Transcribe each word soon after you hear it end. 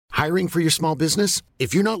Hiring for your small business?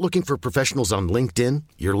 If you're not looking for professionals on LinkedIn,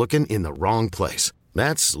 you're looking in the wrong place.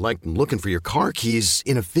 That's like looking for your car keys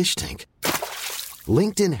in a fish tank.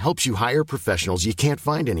 LinkedIn helps you hire professionals you can't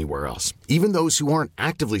find anywhere else, even those who aren't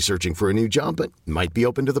actively searching for a new job but might be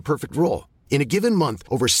open to the perfect role. In a given month,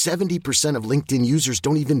 over 70% of LinkedIn users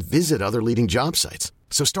don't even visit other leading job sites.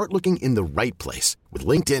 So start looking in the right place. With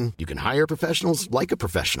LinkedIn, you can hire professionals like a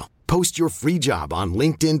professional. Post your free job on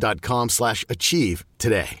linkedin.com/achieve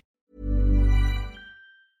today.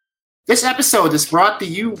 This episode is brought to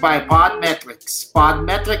you by Podmetrics.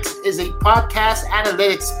 Podmetrics is a podcast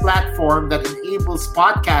analytics platform that enables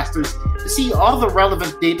podcasters to see all the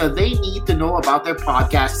relevant data they need to know about their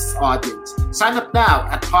podcast's audience. Sign up now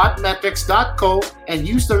at podmetrics.co and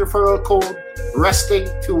use the referral code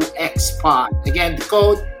Wrestling2XPod. Again, the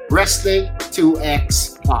code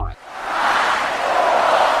Wrestling2XPod.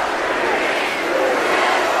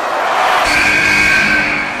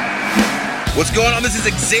 What's going on? This is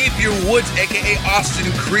Xavier Woods, a.k.a.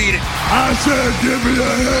 Austin Creed. I said give me a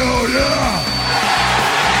hell yeah!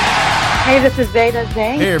 Hey, this is Zeta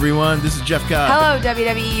Zane. Hey, everyone. This is Jeff Cobb. Hello,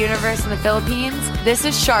 WWE Universe in the Philippines. This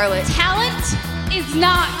is Charlotte. Talent is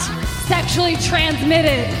not sexually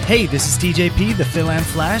transmitted. Hey, this is TJP, the Phil and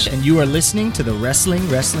Flash, and you are listening to the Wrestling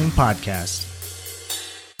Podcast.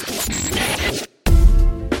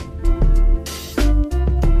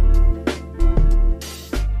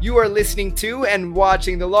 You are listening to and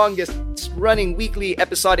watching the longest running weekly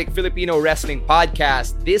episodic Filipino wrestling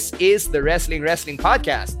podcast. This is the Wrestling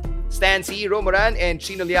Podcast. Stan C, Romoran, and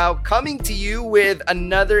Chino Liao coming to you with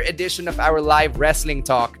another edition of our live wrestling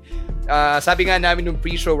talk. Sabi nga namin nung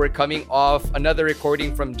pre-show, we're coming off another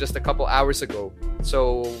recording from just a couple hours ago.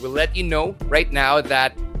 So we'll let you know right now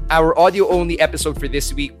that our audio-only episode for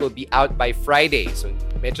this week will be out by Friday. So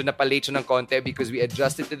medyo napalate siya ng konti because we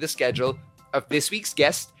adjusted to the schedule of this week's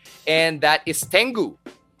guest, and that is Tengu.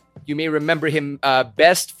 You may remember him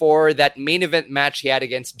best for that main event match he had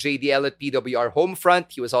against JDL at PWR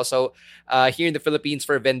Homefront. He was also here in the Philippines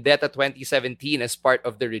for Vendetta 2017 as part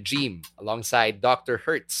of the regime alongside Dr.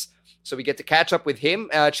 Hertz. So we get to catch up with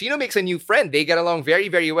him. Chino makes a new friend. They get along very,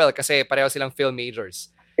 very well kasi pareho silang film majors.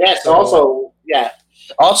 Yes, so,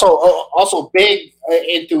 also big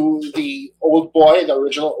into the old boy, the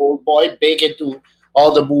original old boy, big into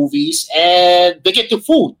all the movies, and big into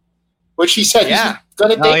food, which he said he's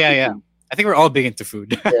gonna take. I think we're all big into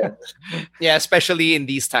food. Yeah, especially in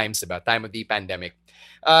these times, about time of the pandemic.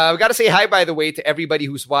 We gotta say hi, by the way, to everybody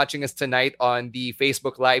who's watching us tonight on the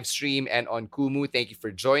Facebook live stream and on Kumu. Thank you for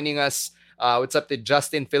joining us. What's up to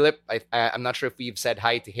Justin Phillip? I'm not sure if we've said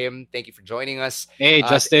hi to him. Thank you for joining us. Hey,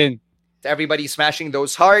 Justin. To everybody smashing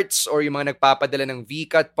those hearts or yung mga nagpapadala ng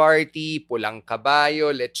VCAT party, pulang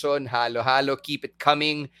kabayo, lechon, halo-halo, keep it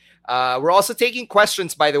coming. We're also taking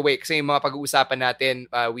questions, by the way, kasi yung mga pag-uusapan natin,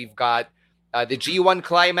 we've got the G1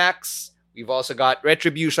 Climax, we've also got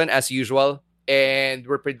Retribution as usual, and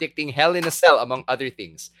we're predicting Hell in a Cell, among other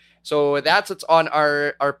things. So that's what's on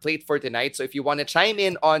our plate for tonight. So if you want to chime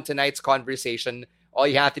in on tonight's conversation, all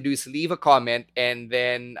you have to do is leave a comment and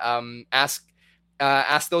then ask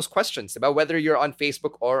those questions about whether you're on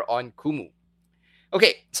Facebook or on Kumu.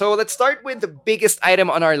 Okay, so let's start with the biggest item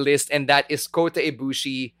on our list, and that is Kota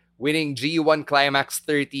Ibushi winning G1 Climax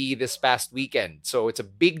 30 this past weekend. So it's a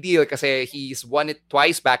big deal kasi he's won it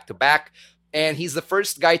twice back-to-back, and he's the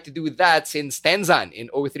first guy to do that since Tenzan in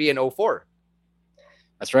 03 and 04.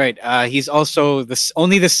 That's right. He's also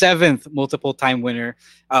only the seventh multiple-time winner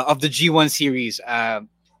of the G1 series.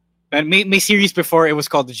 And my series before it was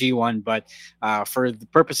called the G1, but for the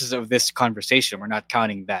purposes of this conversation, we're not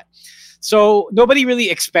counting that. So nobody really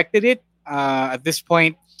expected it. At this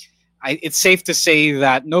point, it's safe to say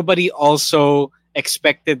that nobody also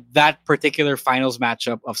expected that particular finals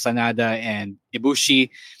matchup of Sanada and Ibushi.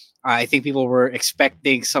 I think people were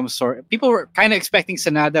expecting people were kind of expecting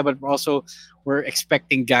Sanada, but also were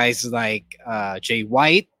expecting guys like Jay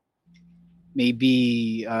White.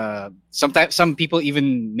 Maybe sometimes some people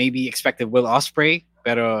even maybe expected Will Ospreay,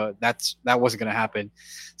 but that wasn't gonna happen.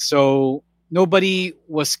 So nobody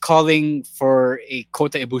was calling for a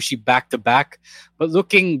Kota Ibushi back-to-back. But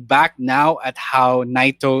looking back now at how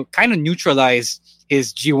Naito kind of neutralized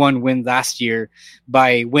his G1 win last year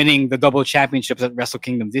by winning the double championships at Wrestle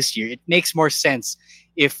Kingdom this year, it makes more sense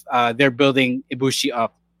if they're building Ibushi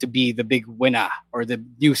up to be the big winner or the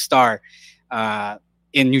new star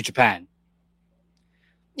in New Japan.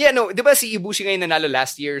 Yeah, no, di ba si Ibushi ngayon nanalo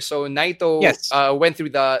last year? So Naito went through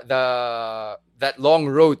that long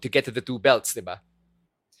road to get to the two belts, di ba?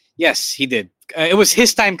 Yes, he did. It was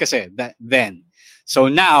his time kasi then. So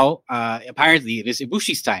now, apparently, it is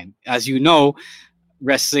Ibushi's time. As you know,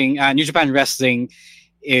 wrestling, New Japan Wrestling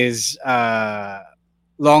is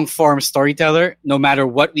long form storyteller. No matter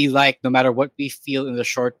what we like, no matter what we feel in the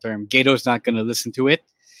short term, Gato's not going to listen to it,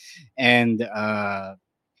 and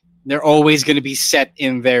they're always going to be set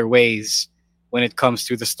in their ways when it comes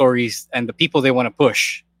to the stories and the people they want to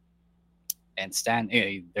push. And Stan,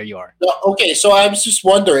 there you are. Okay, so I was just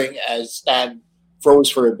wondering, as Stan froze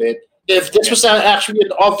for a bit, if this was actually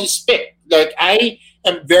an obvious pick. Like, I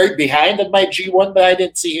am very behind on my G1, but I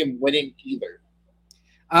didn't see him winning either.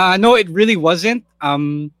 No, it really wasn't.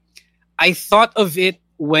 I thought of it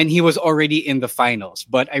when he was already in the finals,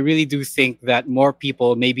 but I really do think that more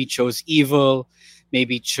people maybe chose Evil,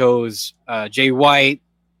 maybe chose Jay White,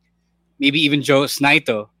 maybe even Joe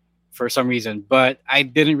Snaito for some reason. But I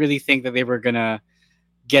didn't really think that they were going to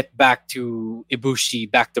get back to Ibushi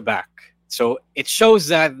back to back. So it shows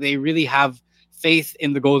that they really have faith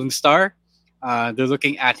in the Golden Star. They're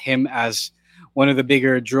looking at him as one of the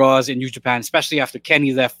bigger draws in New Japan, especially after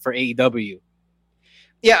Kenny left for AEW.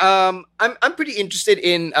 Yeah, I'm pretty interested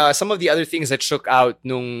in some of the other things that shook out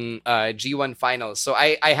nung G1 finals. So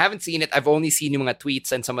I haven't seen it. I've only seen yung mga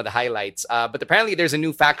tweets and some of the highlights. But apparently there's a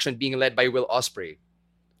new faction being led by Will Ospreay.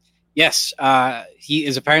 Yes, he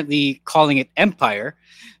is apparently calling it Empire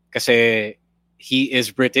kasi he is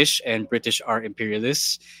British and British are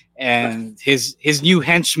imperialists. And his new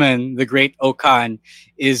henchman, the Great Okan,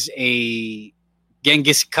 is a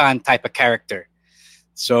Genghis Khan type of character.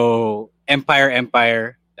 So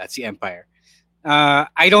Empire, that's the Empire.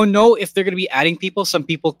 I don't know if they're going to be adding people. Some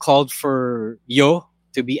people called for Yo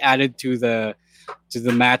to be added to the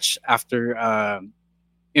match after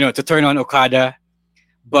to turn on Okada,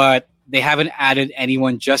 but they haven't added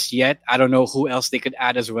anyone just yet. I don't know who else they could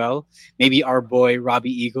add as well. Maybe our boy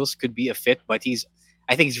Robbie Eagles could be a fit, but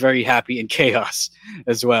I think he's very happy in Chaos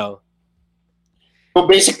as well. So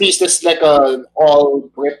basically, is this like an all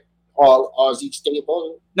Brit, all Aussie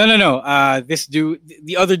stable? No. This dude,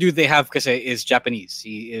 the other dude they have, is Japanese.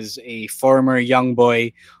 He is a former young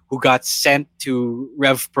boy who got sent to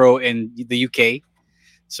Rev Pro in the UK.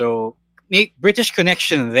 So British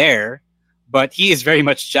connection there, but he is very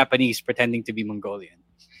much Japanese, pretending to be Mongolian.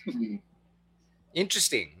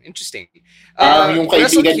 Interesting. Yung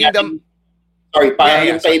Wrestle kaibigan Kingdom. natin- Sorry,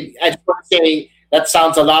 Yeah, I just want to say that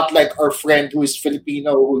sounds a lot like our friend who is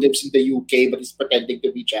Filipino who lives in the UK but is pretending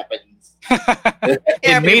to be Japanese.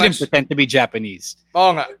 It made him pretend to be Japanese.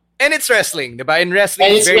 Oo nga. And it's wrestling, diba? In wrestling,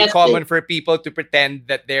 And it's it's very wrestling. common for people to pretend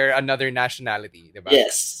that they're another nationality, diba?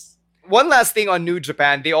 Yes. One last thing on New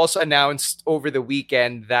Japan, they also announced over the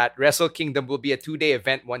weekend that Wrestle Kingdom will be a 2-day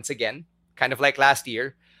event once again, kind of like last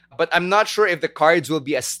year. But I'm not sure if the cards will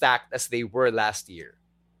be as stacked as they were last year.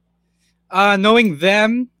 Knowing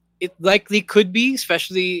them, it likely could be,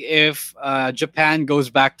 especially if Japan goes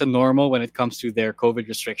back to normal when it comes to their COVID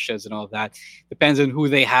restrictions and all that. Depends on who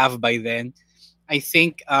they have by then. I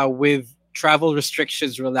think with travel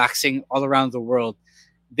restrictions relaxing all around the world,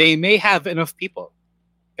 they may have enough people.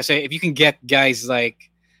 Because if you can get guys like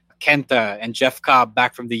Kenta and Jeff Cobb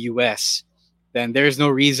back from the US, then there's no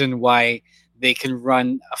reason why they can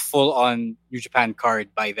run a full-on New Japan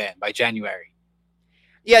card by then, by January.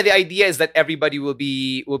 Yeah, the idea is that everybody will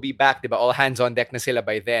be back, diba? All hands on deck na sila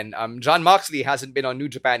by then. John Moxley hasn't been on New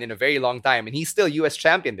Japan in a very long time, and he's still US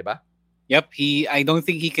champion, diba? Yep, I don't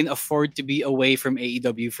think he can afford to be away from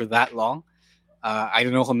AEW for that long. I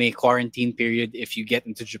don't know how may quarantine period if you get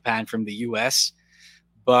into Japan from the US,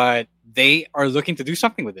 but they are looking to do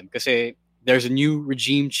something with him because there's a new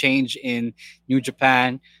regime change in New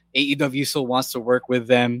Japan. AEW still wants to work with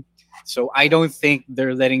them. So I don't think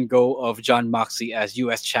they're letting go of John Moxley as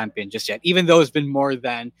US champion just yet, even though it's been more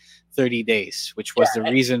than 30 days, which was the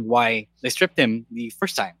reason why they stripped him the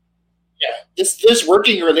first time. Yeah, this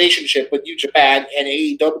working relationship with New Japan and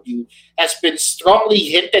AEW has been strongly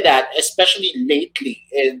hinted at, especially lately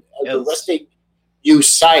in the Wrestling News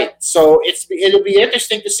site. So it'll be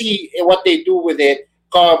interesting to see what they do with it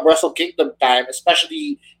come Wrestle Kingdom time,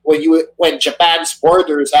 especially when Japan's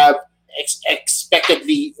borders have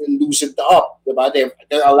expectedly loosened up.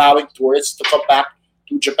 They're allowing tourists to come back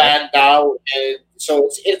to Japan now, and so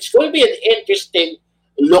it's going to be an interesting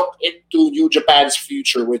look into New Japan's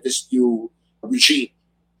future with this new regime.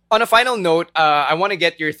 On a final note, I want to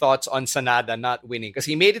get your thoughts on Sanada not winning because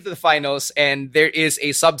he made it to the finals, and there is a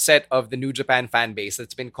subset of the New Japan fan base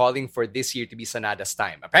that's been calling for this year to be Sanada's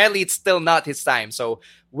time. Apparently, it's still not his time. So,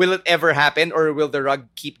 will it ever happen, or will the rug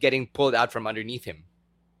keep getting pulled out from underneath him?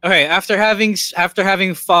 Okay, after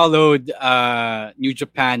having followed New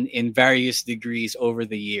Japan in various degrees over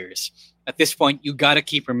the years, at this point you gotta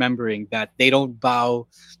keep remembering that they don't bow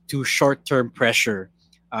to short-term pressure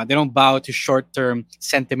They don't bow to short-term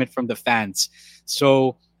sentiment from the fans.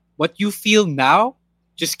 So what you feel now,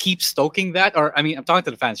 just keep stoking that. Or I mean, I'm talking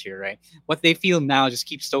to the fans here, right? What they feel now, just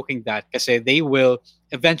keep stoking that, because they will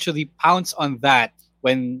eventually pounce on that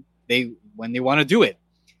when they want to do it.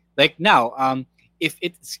 Like now, if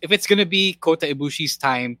it's gonna be Kota Ibushi's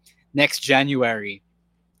time next January,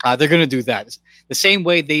 they're gonna do that. The same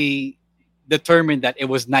way they determined that it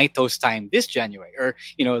was Naito's time this January, or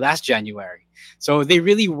last January. So they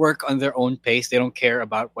really work on their own pace. They don't care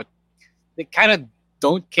about they kind of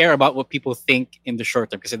don't care about what people think in the short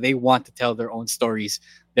term, because they want to tell their own stories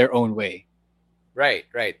their own way. Right.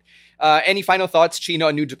 Any final thoughts, Chino,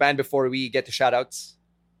 on New Japan before we get to shoutouts?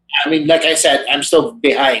 I mean, like I said, I'm still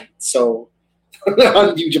behind. So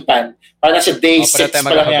on New Japan, parang nasa day 6 pa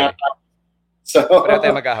lang yata. So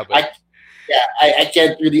I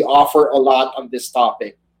can't really offer a lot on this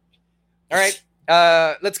topic. All right.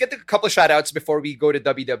 Let's get to a couple of shout-outs before we go to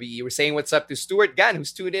WWE. We're saying what's up to Stuart Gann,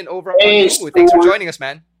 who's tuned in over on Hulu. Thanks for joining us,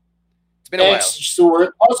 man. It's been a while.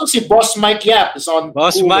 Stuart. Also, si Boss Mike Yap is on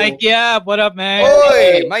Boss Hulu. Mike Yap, what up, man?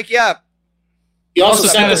 Oi, Mike Yap. He also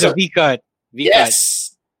sent us a V-cut.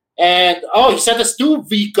 Yes. And, he sent us 2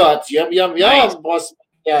 V-cuts. Yum, nice. Boss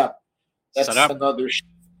Mike Yap. That's another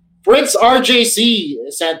Prince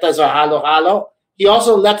RJC sent us a halo. He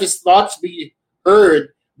also let his thoughts be heard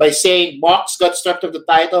by saying Mox got stripped of the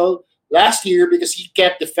title last year because he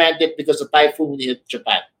can't defend it because the typhoon hit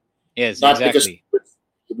Japan. Yes, not exactly. because he was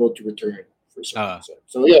able to return for some reason.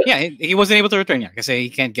 So he wasn't able to return. Because he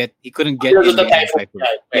couldn't get in the typhoon.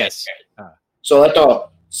 Right. Yes. So ito,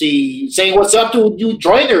 saying what's up to new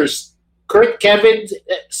joiners: Kurt Kevin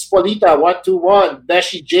Spolita 121,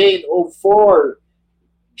 Beshi Jane 04,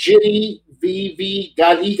 Jiri VV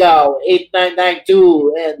Galigao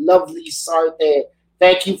 8992, and Lovely Sarte.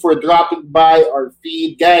 Thank you for dropping by our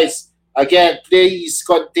feed. Guys, again, please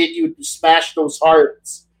continue to smash those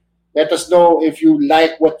hearts. Let us know if you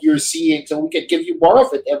like what you're seeing so we can give you more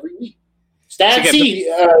of it every week. Stan C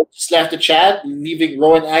just left the chat, leaving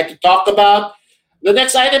Ro and I to talk about the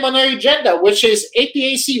next item on our agenda, which is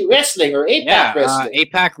APAC Wrestling or APAC Wrestling.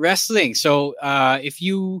 APAC Wrestling. So if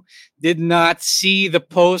you did not see the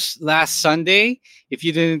post last Sunday, if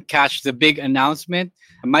you didn't catch the big announcement,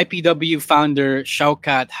 MyPW founder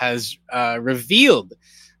Shaukat has revealed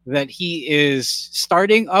that he is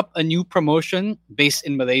starting up a new promotion based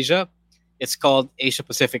in Malaysia. It's called Asia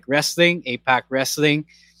Pacific Wrestling, APAC Wrestling.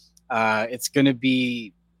 It's going to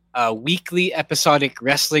be a weekly episodic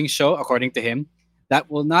wrestling show, according to him. That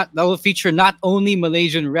will feature not only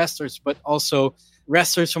Malaysian wrestlers, but also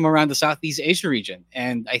wrestlers from around the Southeast Asia region,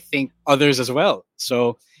 and I think others as well.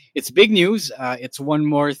 So it's big news. It's one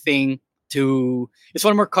more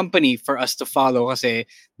company for us to follow, kasi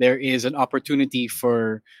there is an opportunity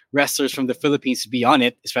for wrestlers from the Philippines to be on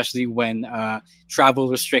it, especially when travel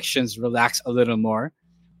restrictions relax a little more.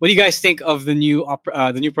 What do you guys think of the new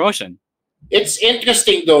promotion? It's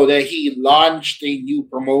interesting though that he launched a new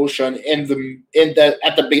promotion at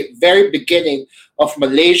the very beginning of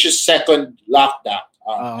Malaysia's second lockdown.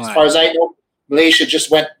 As far as I know, Malaysia just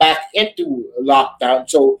went back into lockdown.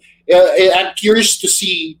 So I'm curious to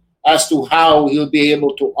see as to how he'll be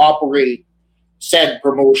able to operate said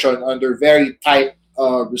promotion under very tight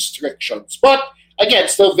restrictions. But again,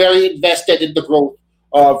 still very invested in the growth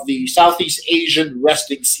of the Southeast Asian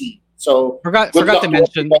wrestling scene. So forgot to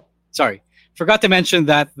mention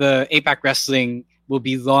that the APAC Wrestling will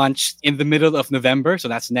be launched in the middle of November, so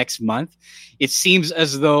that's next month. It seems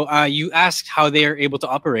as though you asked how they are able to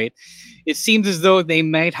operate. It seems as though they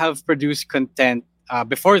might have produced content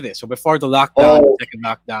before this, so before the lockdown, the second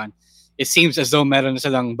lockdown. It seems as though meron na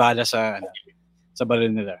silang bala sa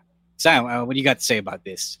balon nila. Sam, what do you got to say about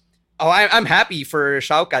this? I'm happy for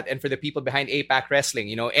Shaukat and for the people behind APAC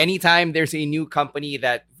Wrestling. Anytime there's a new company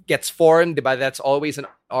that gets formed, diba, that's always an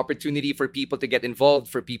opportunity for people to get involved,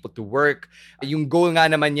 for people to work. Yung goal nga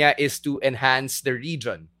naman niya is to enhance the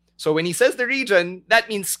region. So when he says the region, that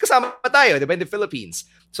means kasama tayo, diba, in the Philippines.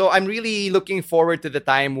 So I'm really looking forward to the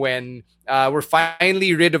time when we're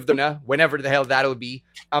finally rid of them, whenever the hell that'll be.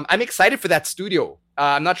 I'm excited for that studio.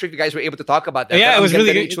 I'm not sure if you guys were able to talk about that. Yeah, it was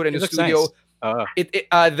really good. In the studio. Nice.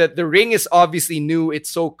 The ring is obviously new. It's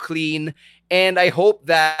so clean. And I hope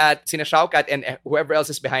that Sina Shaukat and whoever else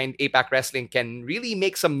is behind APAC Wrestling can really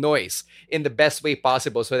make some noise in the best way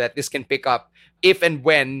possible so that this can pick up if and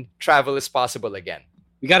when travel is possible again.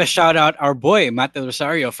 We got to shout out our boy, Matt Del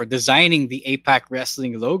Rosario, for designing the APAC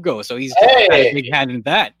Wrestling logo. So he's got a big hand in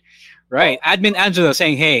that. Right. Admin Angelo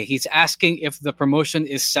saying, hey, he's asking if the promotion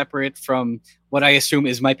is separate from what I assume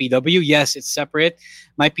is MyPW. Yes, it's separate.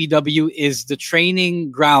 MyPW is the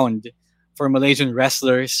training ground for Malaysian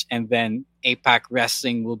wrestlers, and then APAC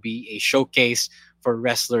Wrestling will be a showcase for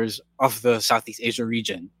wrestlers of the Southeast Asia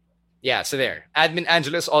region. Yeah, so there. Admin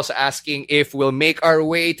Angelo's also asking if we'll make our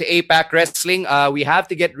way to APAC Wrestling. We have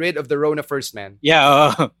to get rid of the Rona first, man.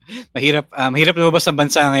 Yeah, mahirap lumabas sa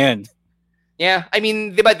bansa ngayon. Yeah, I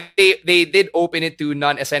mean, diba, they did open it to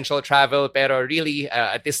non-essential travel, pero really,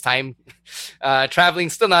 at this time,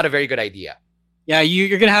 traveling's still not a very good idea. Yeah,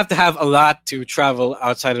 you're going to have a lot to travel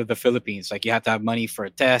outside of the Philippines. Like, you have to have money for a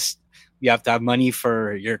test. You have to have money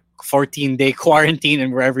for your 14-day quarantine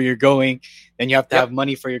and wherever you're going. Then you have to have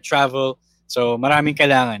money for your travel. So, maraming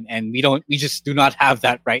kailangan. And we just do not have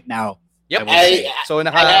that right now. Yep. So,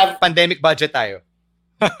 pandemic budget tayo.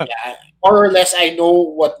 Yeah, more or less, I know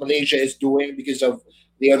what Malaysia is doing because of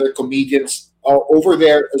the other comedians over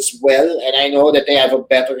there as well. And I know that they have a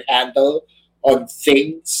better handle on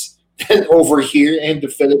things than over here in the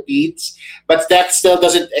Philippines. But that still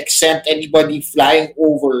doesn't exempt anybody flying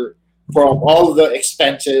over from all the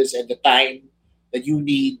expenses and the time that you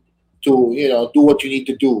need to, do what you need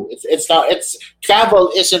to do.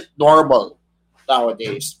 Travel isn't normal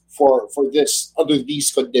nowadays for this under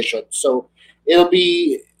these conditions. So it'll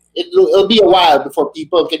be a while before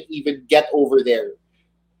people can even get over there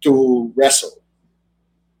to wrestle.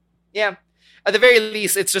 Yeah. At the very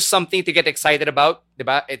least, it's just something to get excited about.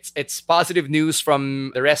 Diba? It's positive news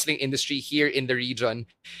from the wrestling industry here in the region.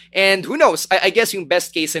 And who knows? I guess yung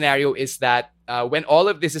best case scenario is that when all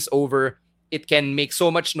of this is over, it can make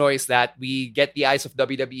so much noise that we get the eyes of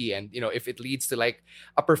WWE. And, if it leads to like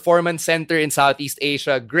a performance center in Southeast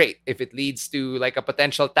Asia, great. If it leads to like a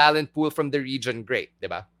potential talent pool from the region, great.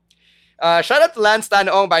 Diba? Shout out to Lance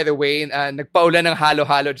Tanaong, by the way. Nagpaulan ng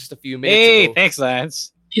halo-halo just a few minutes ago. Hey, thanks,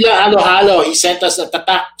 Lance. Halo. He sent us a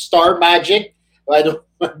Tatak Star Magic. I don't know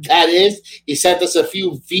what that is. He sent us a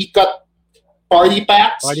few V-Cut party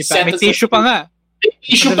packs. May tissue pa nga.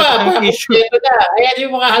 Tissue pa. Ayan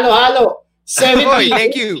yung mga halo-halo. 70. Boy,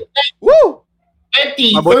 thank you. Woo!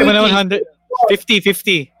 20, Mabuti 30. mo na 100.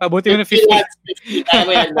 50. Mabuti mo na 50.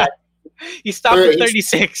 He stopped at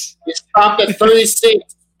 36. He stopped at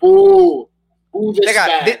 36. Boo.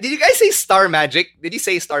 Did you guys say Star Magic? Did he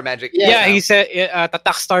say Star Magic? Yeah, he said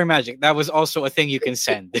Tatak Star Magic. That was also a thing you can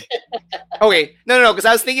send. Okay, no, because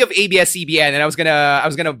I was thinking of ABS-CBN and I was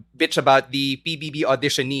gonna bitch about the PBB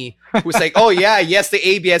auditionee who's like, oh yeah, yes, the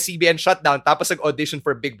ABS-CBN shutdown. Tapos nag-audition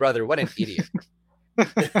for Big Brother. What an idiot!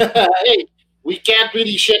 Hey, we can't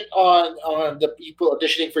really shit on the people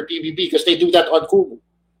auditioning for PBB because they do that on Kumu.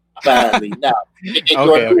 Apparently, now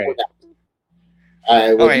okay.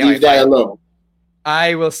 I will leave that alone.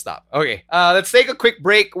 I will stop. Okay, let's take a quick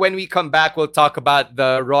break. When we come back, we'll talk about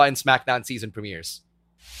the Raw and SmackDown season premieres.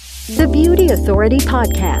 The Beauty Authority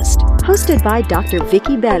Podcast, hosted by Dr.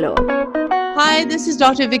 Vicky Bello. Hi, this is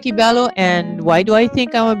Dr. Vicky Bello, and why do I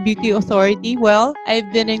think I'm a beauty authority? Well,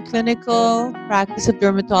 I've been in clinical practice of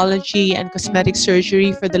dermatology and cosmetic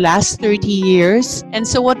surgery for the last 30 years. And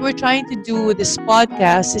so what we're trying to do with this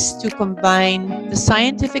podcast is to combine the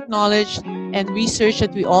scientific knowledge and research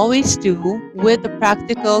that we always do with the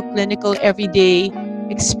practical, clinical, everyday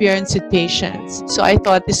experience with patients. So I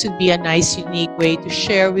thought this would be a nice, unique way to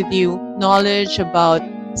share with you knowledge about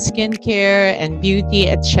skincare and beauty,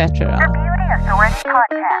 etc. The Beauty Authority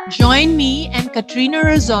Podcast. Join me and Katrina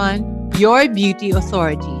Razon, your beauty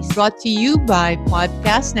authorities. Brought to you by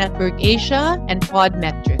Podcast Network Asia and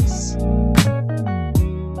Podmetrics.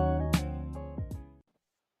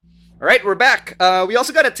 All right, we're back. We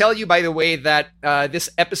also got to tell you, by the way, that this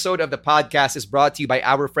episode of the podcast is brought to you by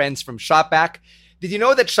our friends from ShopBack. Did you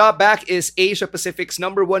know that ShopBack is Asia Pacific's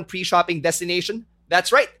 #1 pre-shopping destination?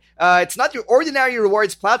 That's right. It's not your ordinary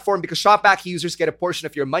rewards platform because ShopBack users get a portion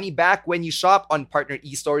of your money back when you shop on partner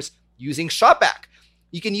e-stores using ShopBack.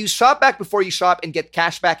 You can use ShopBack before you shop and get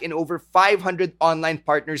cash back in over 500 online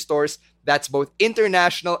partner stores. That's both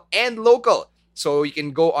international and local. So you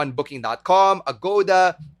can go on Booking.com,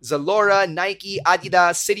 Agoda, Zalora, Nike,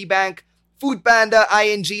 Adidas, Citibank, Foodpanda,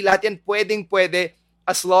 ING, lahat yan pwede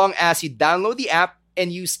as long as you download the app and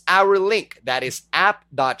use our link. That is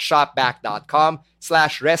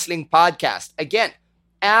app.shopback.com/wrestlingpodcast. Again,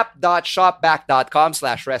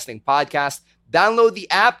 app.shopback.com/wrestlingpodcast. Download the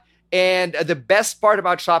app, and the best part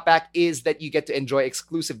about ShopBack is that you get to enjoy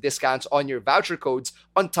exclusive discounts on your voucher codes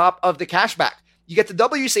on top of the cashback. You get to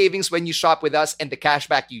double your savings when you shop with us, and the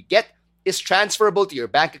cashback you get is transferable to your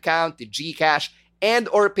bank account, to GCash, and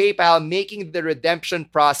or PayPal, making the redemption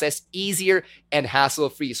process easier and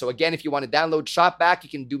hassle-free. So again, if you want to download ShopBack, you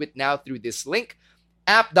can do it now through this link,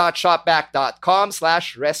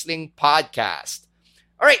 app.shopback.com/wrestlingpodcast.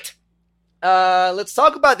 All right, let's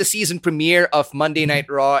talk about the season premiere of Monday Night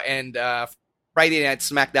Raw and Friday Night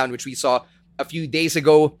SmackDown, which we saw a few days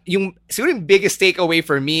ago. Siguro yung biggest takeaway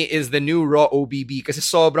for me is the new Raw OBB kasi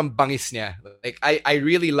sobrang bangis niya. Like, I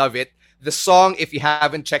really love it. The song, if you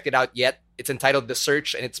haven't checked it out yet, it's entitled The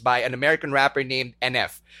Search and it's by an American rapper named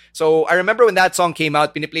NF. So I remember when that song came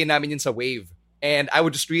out, piniplay namin yun sa Wave. And I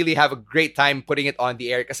would just really have a great time putting it on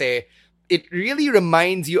the air kasi it really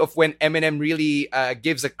reminds you of when Eminem really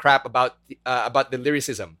gives a crap about the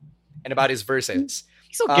lyricism and about his verses.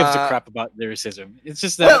 He still gives a crap about lyricism. It's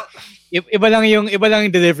just that iba lang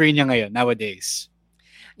yung delivery niya ngayon nowadays.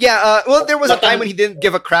 Yeah, well, there was a time when he didn't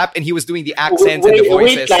give a crap and he was doing the accents and the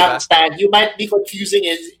voices. Wait lang, Stan. You might be confusing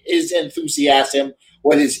his enthusiasm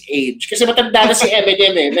with his age. Kasi matanda na si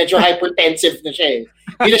Eminem eh. Medyo hypertensive na siya eh.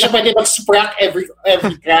 Hindi na siya pwede mag-sprack every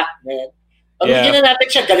crack, man. Bigyan na natin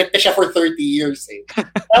siya, galit na siya for 30 years eh.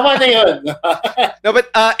 Tama na yun. No,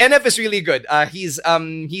 but NF is really good.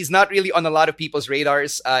 He's not really on a lot of people's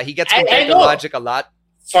radars. He gets compared to Logic a lot.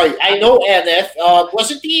 Sorry, I know NF.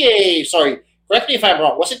 Wasn't he correct me if I'm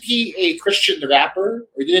wrong. Wasn't he a Christian rapper?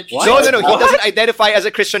 Or didn't he? No. He doesn't identify as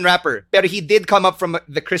a Christian rapper. But he did come up from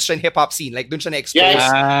the Christian hip-hop scene. Like, dun siya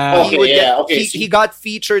na-expose. He got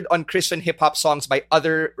featured on Christian hip-hop songs by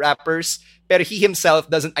other rappers. But he himself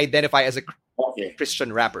doesn't identify as a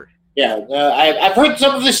Christian rapper. Yeah, I've heard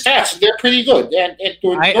some of his stats. They're pretty good.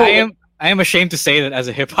 I am ashamed to say that as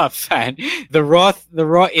a hip-hop fan. The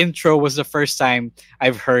Raw intro was the first time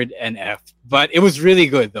I've heard NF. But it was really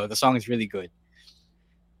good, though. The song is really good.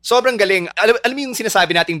 Sobrang galing. Alam mo yung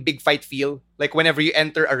sinasabi nating big fight feel? Like whenever you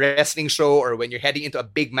enter a wrestling show or when you're heading into a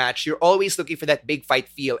big match, you're always looking for that big fight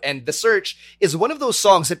feel. And The Search is one of those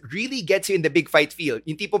songs that really gets you in the big fight feel.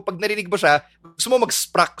 Yung tipo, pag narinig mo siya, gusto mo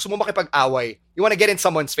mag-sprack, gusto mo makipag-away. You want to get in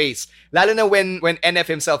someone's face. Lalo na when NF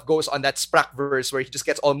himself goes on that sprack verse where he just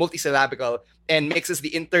gets all multisyllabical and mixes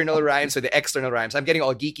the internal rhymes with the external rhymes. I'm getting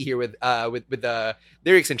all geeky here with the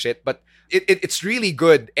lyrics and shit, but it's really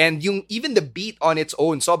good. And even the beat on its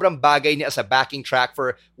own, sobrang bagay niya as a backing track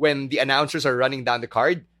for when the announcers are running down the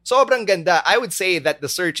card. Sobrang ganda. I would say that The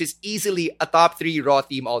Search is easily a top 3 Raw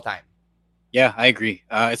theme all time. Yeah, I agree.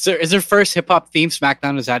 It's their first hip-hop theme.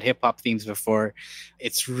 SmackDown has had hip-hop themes before.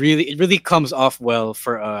 It really comes off well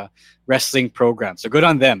for a wrestling program. So good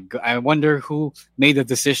on them. I wonder who made the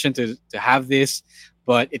decision to have this,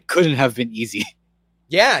 but it couldn't have been easy.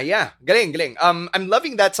 Yeah. Galing. I'm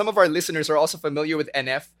loving that some of our listeners are also familiar with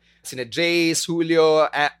NF. Sina Jace, Julio,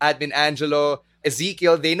 Admin Angelo,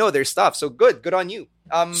 Ezekiel, they know their stuff. So good on you.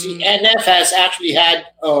 See, NF has actually had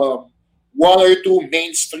one or two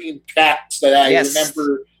mainstream tracks that I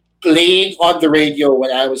remember playing on the radio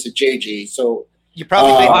when I was a JJ. So you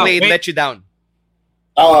probably played Let You Down.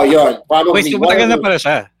 Oh, yun. Probably. Wait, so matagal na pala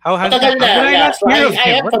siya? Matagal na, yeah. So I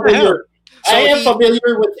am familiar. I am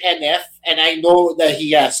familiar with NF, and I know that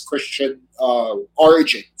he has Christian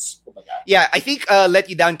origins. Yeah, I think Let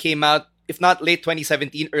You Down came out, if not late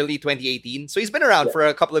 2017, early 2018. So he's been around for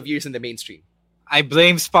a couple of years in the mainstream. I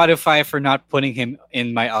blame Spotify for not putting him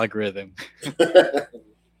in my algorithm.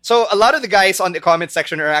 So a lot of the guys on the comment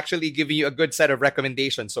section are actually giving you a good set of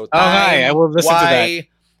recommendations. So I will listen to that.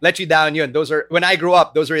 Let You Down, yun. Those are, when I grew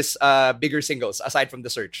up, those are his bigger singles, aside from The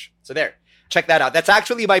Search. So there. Check that out. That's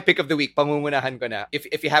actually my pick of the week. Pamumunahan ko na.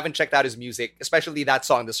 If you haven't checked out his music, especially that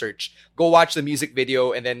song, The Search, go watch the music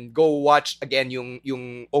video and then go watch again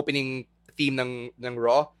yung opening theme ng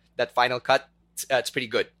Raw, that final cut. It's pretty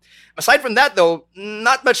good. Aside from that, though,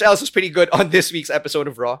 not much else was pretty good on this week's episode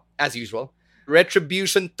of Raw, as usual.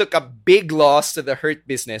 Retribution took a big loss to the Hurt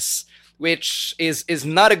Business, which is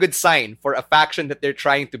not a good sign for a faction that they're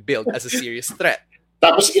trying to build as a serious threat.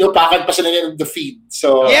 Tapos inupakan pa sila ng the feed.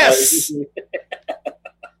 So yes.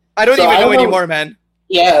 I don't even know anymore, man.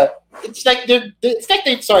 Yeah. It's like they're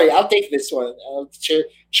sorry, I'll take this one. I'll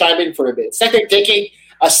chime in for a bit. It's like they're taking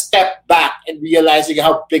a step back and realizing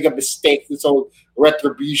how big a mistake this whole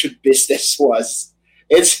Retribution business was.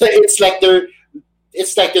 It's like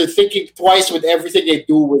they're thinking twice with everything they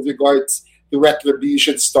do with regards to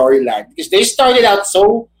Retribution storyline. Because they started out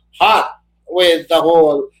so hot with the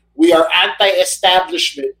whole we are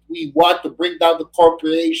anti-establishment. We want to bring down the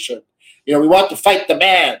corporation. We want to fight the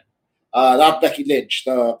man, not Becky Lynch,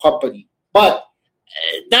 the company. But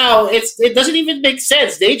now it doesn't even make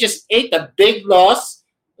sense. They just ate a big loss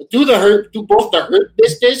to both the Hurt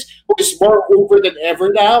Business, who is more over than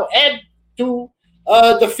ever now, and to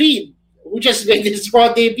the Fiend, who just made his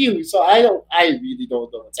Raw debut. So I really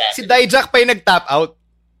don't know what's happening. Si Dijak pa yung nag-tap out.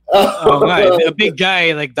 A big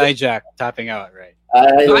guy like Dijak tapping out, right?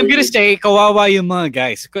 I'm gonna say kawawa yung mga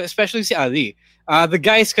guys, especially si Ali. The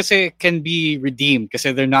guys kasi can be redeemed because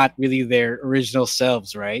they're not really their original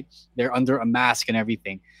selves, right? They're under a mask and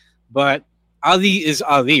everything. But Ali is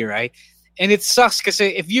Ali, right? And it sucks because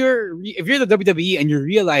if you're the WWE and you're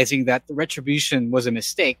realizing that the retribution was a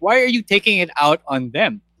mistake, why are you taking it out on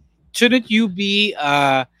them? Shouldn't you be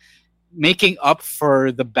making up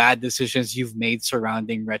for the bad decisions you've made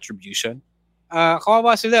surrounding retribution?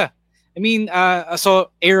 Kawawa sila. I mean,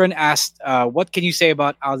 so Aaron asked, what can you say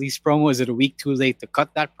about Ali's promo? Is it a week too late to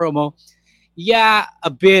cut that promo? Yeah, a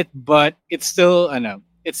bit, but it's still,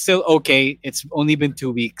 it's still okay. It's only been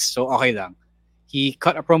 2 weeks, so okay lang. He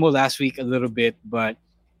cut a promo last week a little bit, but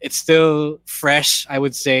it's still fresh, I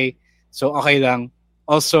would say. So okay lang.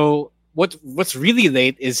 Also, what's really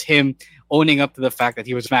late is him owning up to the fact that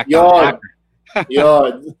he was SmackDown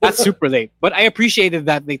hacker. That's super late. But I appreciated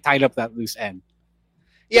that they tied up that loose end.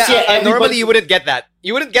 Yeah, normally you wouldn't get that.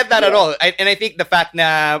 You wouldn't get that at all. And I think the fact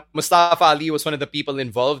that Mustafa Ali was one of the people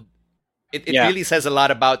involved, it really says a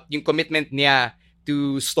lot about yung commitment niya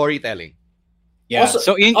to storytelling. Yeah.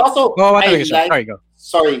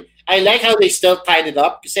 I like how they still tied it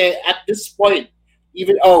up. Because at this point,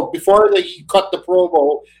 even before he cut the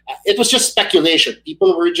promo, it was just speculation.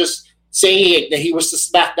 People were just saying that he was the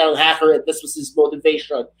SmackDown hacker and this was his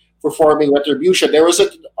motivation for forming Retribution. There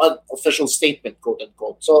wasn't an official statement, quote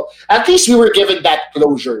unquote. So at least we were given that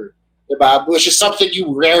closure, diba? Which is something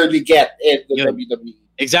you rarely get in the WWE.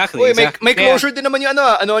 Exactly. Uy, may closure din naman yung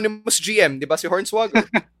anonymous GM, diba? Si Hornswoggle.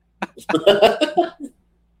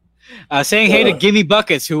 Saying hey to Gimme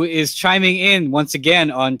Buckets, who is chiming in once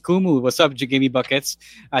again on Kumu. What's up, Gimme Buckets?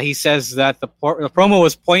 He says that the promo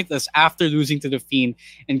was pointless after losing to The Fiend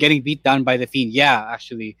and getting beat down by The Fiend. Yeah,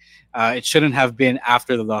 actually, it shouldn't have been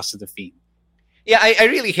after the loss to The Fiend. Yeah, I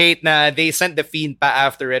really hate na they sent The Fiend pa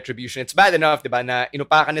after Retribution. It's bad enough, diba, na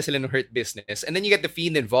inupakan na sila ng Hurt Business. And then you get The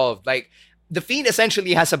Fiend involved. Like, The Fiend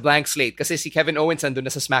essentially has a blank slate kasi si Kevin Owens nandun na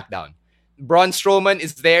sa SmackDown. Braun Strowman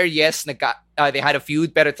is there. Yes, they had a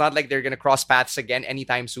feud, but it's not like they're going to cross paths again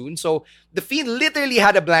anytime soon. So The Fiend literally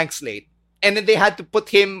had a blank slate. And then they had to put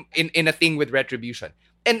him in a thing with Retribution.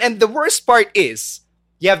 And the worst part is,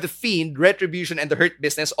 you have The Fiend, Retribution, and the Hurt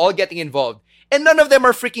Business all getting involved. And none of them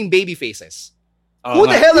are freaking baby faces. Who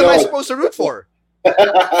the hell am I supposed to root for?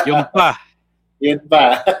 Yun pa.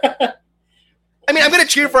 I mean, I'm going to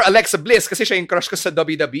cheer for Alexa Bliss kasi siya yung crush ko sa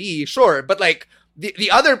WWE, sure. But like,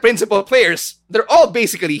 the other principal players, they're all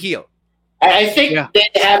basically heel. I think they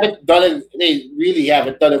really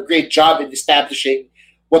haven't done a great job in establishing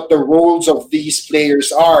what the roles of these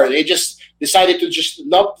players are. They just decided to just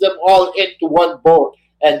lump them all into one boat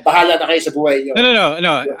and bahala na kayo sa buhay nyo.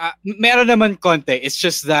 No. Meron naman konti. It's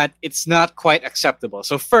just that it's not quite acceptable.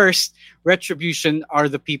 So first, Retribution are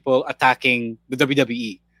the people attacking the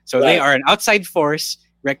WWE. So They are an outside force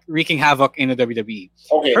wreaking havoc in the WWE.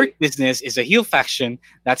 Okay. Hurt Business is a heel faction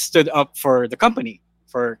that stood up for the company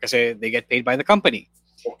kasi they get paid by the company.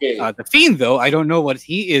 Okay. The Fiend, though, I don't know what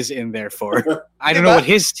he is in there for. I don't know what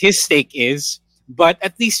his stake is, but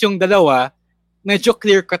at least yung dalawa, medyo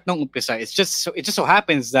clear-cut nung umpisa. It just so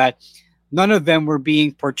happens that none of them were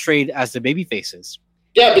being portrayed as the baby faces.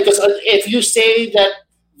 Yeah, because if you say that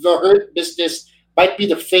the Hurt Business might be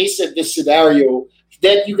the face in this scenario,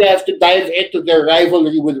 then you have to dive into their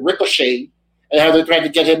rivalry with Ricochet and how they're trying to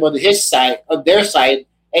get him on their side,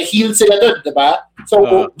 and heel sila dun, diba?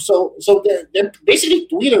 So they're basically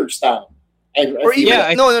tweeners now.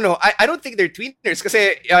 No. I don't think they're tweeners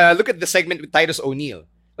kasi look at the segment with Titus O'Neil.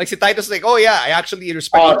 Like si Titus like, oh yeah, I actually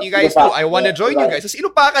respect what you guys do. I want to join you guys. Tapos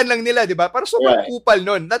inupakan lang nila, diba? Para sobrang kupal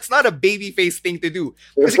nun. That's not a babyface thing to do.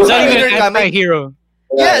 Kasi it's not even an anti-hero.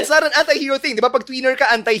 Yeah, it's not an anti-hero thing. Diba? Pag tweener ka,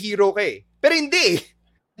 anti-hero ka eh. Pero hindi.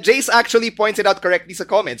 Jace actually points it out correctly sa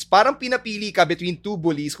comments. Parang pinapili ka between two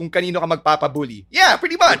bullies kung kanino ka magpapabully. Yeah,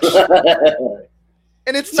 pretty much.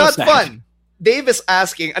 And it's not fun. Dave is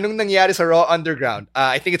asking, anong nangyari sa Raw Underground?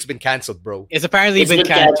 I think it's been canceled, bro. It's apparently been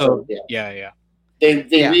canceled. Yeah. They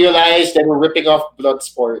realized they were ripping off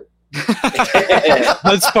Bloodsport.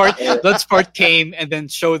 Bloodsport came and then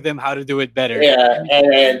showed them how to do it better. Yeah,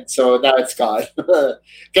 and so now it's gone.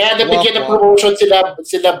 Kaya nabigyan ng promotion sila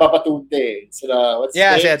Babatunde. What's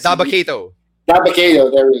Dabakato.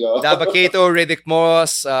 Dabakato, there we go. Dabakato, Riddick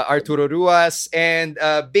Moss, Arturo Ruas, and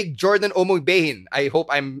Big Jordan Omogbehin. I hope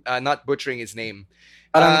I'm not butchering his name.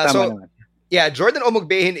 Jordan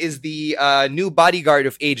Omogbehin is the new bodyguard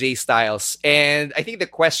of AJ Styles. And I think the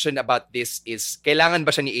question about this is, kailangan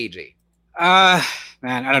ba siya ni AJ?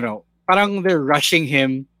 Man, I don't know. Parang they're rushing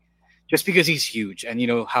him just because he's huge. And you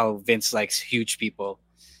know how Vince likes huge people.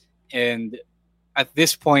 And at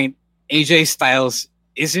this point, AJ Styles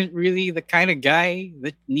isn't really the kind of guy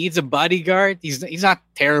that needs a bodyguard. He's not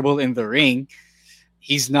terrible in the ring.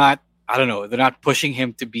 He's not, I don't know, they're not pushing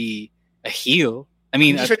him to be a heel. I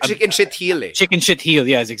mean, he's a chicken shit heel. Chicken shit heel,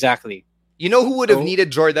 yes, exactly. You know who would have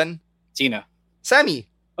needed Jordan? Cena. Sammy.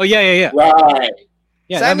 Oh, yeah. Right.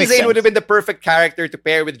 Yeah, Sami Zayn would have been the perfect character to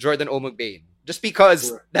pair with Jordan O'McBain. Just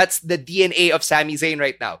because that's the DNA of Sami Zayn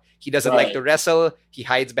right now. He doesn't like to wrestle. He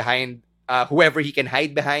hides behind whoever he can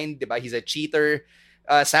hide behind. Diba? He's a cheater.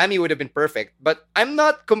 Sammy would have been perfect. But I'm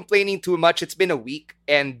not complaining too much. It's been a week.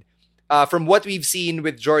 And from what we've seen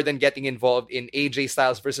with Jordan getting involved in AJ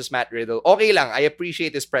Styles versus Matt Riddle, okay lang. I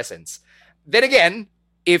appreciate his presence. Then again,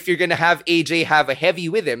 if you're going to have AJ have a heavy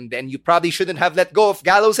with him, then you probably shouldn't have let go of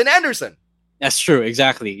Gallows and Anderson. That's true,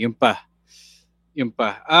 exactly. Yun pa. Gimme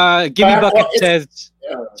Bucket says,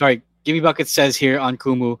 Gimme Bucket says here on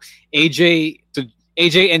Kumu, AJ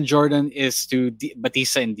and Jordan is to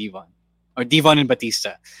Batista and Devon. Or Devon and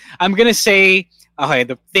Batista. I'm going to say, okay,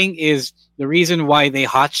 the thing is, the reason why they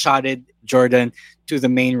hot-shotted Jordan to the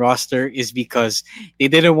main roster is because they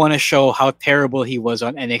didn't want to show how terrible he was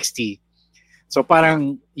on NXT. So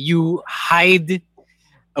parang you hide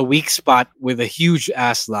a weak spot with a huge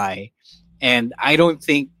ass lie. And I don't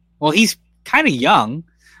think, well, he's kind of young,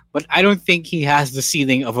 but I don't think he has the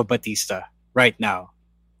ceiling of a Batista right now.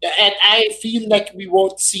 And I feel like we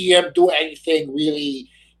won't see him do anything really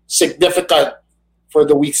significant for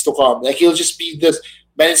the weeks to come. Like, he'll just be this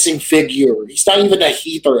menacing figure. He's not even a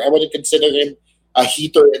heater. I wouldn't consider him a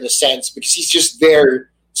heater in a sense because he's just there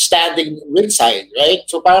standing ringside, right?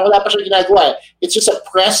 So parang wala pa siya ginagawa. It's just a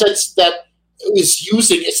presence that is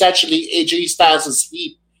using essentially AJ Styles'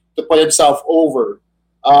 heat to put himself over.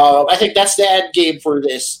 I think that's the end game for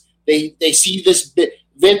this. They see this.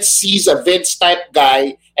 Vince sees a Vince type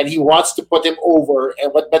guy, and he wants to put him over.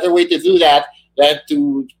 And what better way to do that than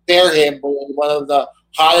to pair him with one of the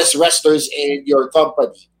hottest wrestlers in your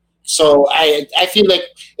company? So I feel like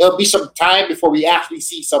it'll be some time before we actually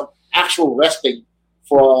see some actual wrestling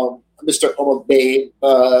from Mr. McBain.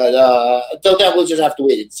 But until then, we'll just have to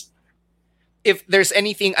wait and see. If there's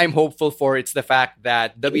anything I'm hopeful for, it's the fact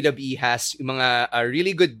that WWE has mga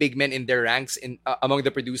really good big men in their ranks among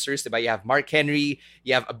the producers. Diba? You have Mark Henry,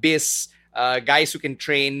 you have Abyss, guys who can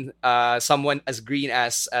train someone as green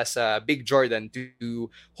as Big Jordan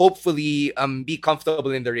to hopefully be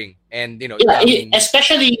comfortable in the ring. And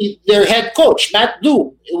especially their head coach Matt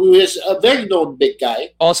Bloom, who is a very known big guy,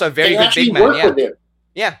 also a very good big man.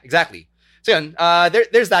 Yeah, exactly. So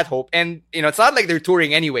there's that hope. And, it's not like they're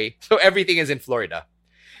touring anyway. So everything is in Florida.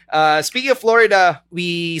 Speaking of Florida,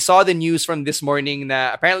 we saw the news from this morning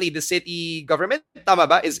na apparently the city government, tama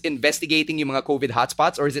ba, is investigating yung mga COVID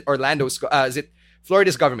hotspots, or is it is it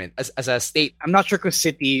Florida's government as a state? I'm not sure because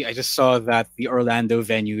city. I just saw that the Orlando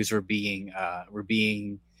venues were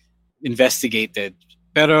being investigated.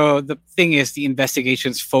 Pero the thing is, the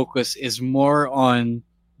investigation's focus is more on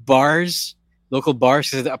bars, local bars,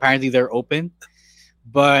 because apparently they're open.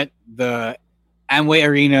 But the Amway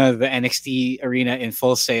Arena, the NXT Arena in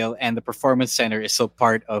Full Sail, and the Performance Center is still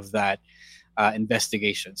part of that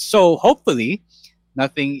investigation. So hopefully,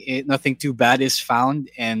 nothing too bad is found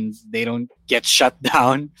and they don't get shut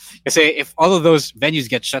down. Kasi if all of those venues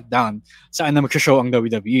get shut down, saan na mag-show ang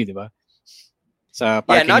WWE, di ba? Sa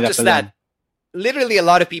yeah, not just that. Literally, a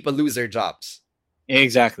lot of people lose their jobs.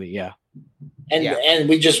 Exactly, yeah. And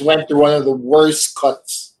we just went through one of the worst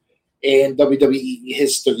cuts in WWE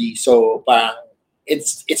history. So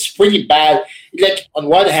it's pretty bad. Like, on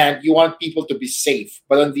one hand, you want people to be safe,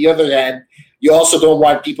 but on the other hand, you also don't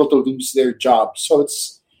want people to lose their jobs. So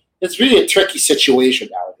it's really a tricky situation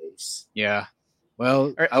nowadays. Yeah.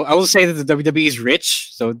 Well, I will say that the WWE is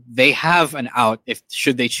rich, so they have an out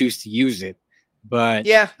should they choose to use it. But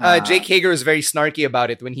Jake Hager was very snarky about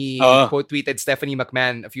it when he quote tweeted Stephanie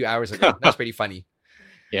McMahon a few hours ago. That's pretty funny.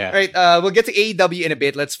 Yeah. All right, we'll get to AEW in a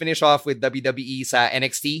bit. Let's finish off with WWE sa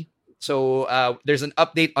NXT. So there's an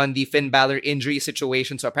update on the Finn Balor injury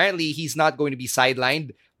situation. So apparently he's not going to be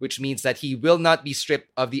sidelined, which means that he will not be stripped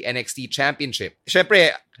of the NXT Championship. Syempre,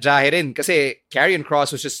 jahe rin kasi Karrion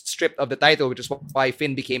Kross was just stripped of the title, which is why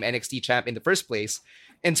Finn became NXT champ in the first place.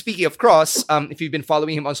 And speaking of Kross, if you've been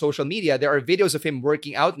following him on social media, there are videos of him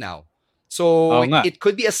working out now. So it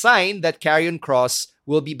could be a sign that Karrion Kross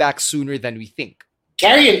will be back sooner than we think.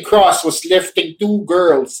 Karrion Kross was lifting 2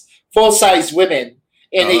 girls, full-size women,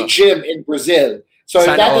 in a gym in Brazil. So if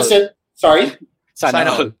that doesn't... Sorry?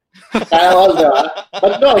 Sana all.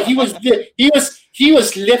 But no, he was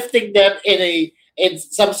lifting them in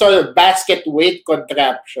some sort of basket weight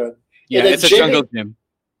contraption. Yeah, it's a jungle gym.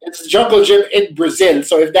 It's a jungle gym in Brazil.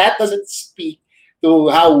 So if that doesn't speak to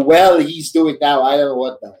how well he's doing now, I don't know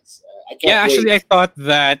what does. I can't actually, wait. I thought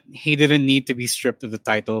that he didn't need to be stripped of the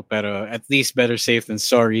title, pero at least better safe than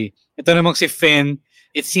sorry. Ito namang si Finn,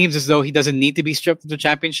 it seems as though he doesn't need to be stripped of the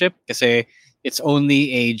championship kasi it's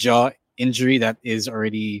only a jaw injury that is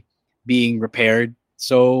already being repaired.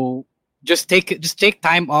 So just take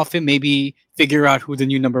time off him, maybe figure out who the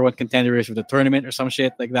new number one contender is for the tournament or some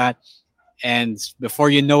shit like that. And before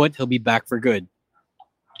you know it, he'll be back for good.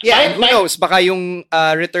 Yeah, and who knows? Baka yung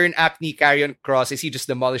return act ni Karrion Kross is he just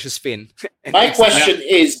demolishes Finn. My question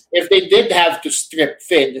is, if they did have to strip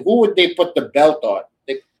Finn, who would they put the belt on?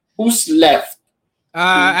 Like, who's left?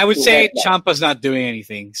 I would say Ciampa's not doing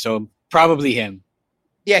anything, so probably him.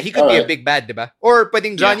 Yeah, he could be a big bad, diba? Or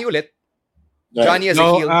pwedeng Johnny ulit. Johnny as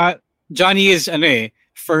a heel. Johnny is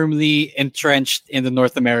firmly entrenched in the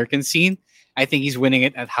North American scene. I think he's winning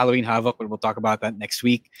it at Halloween Havoc, but we'll talk about that next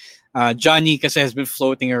week. Johnny kasi has been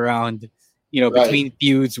floating around, between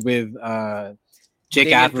feuds with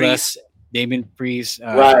Jake Atlas, Damien Priest,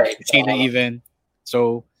 Cena even.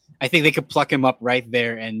 So I think they could pluck him up right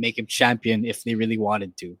there and make him champion if they really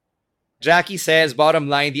wanted to. Jackie says, bottom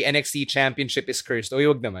line, the NXT Championship is cursed. Oy,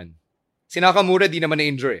 wag naman. Si Nakamura di naman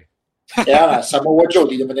na-injure. Yeah, Samoa Joe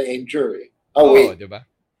di naman na-injure. Oh, wait. Diba?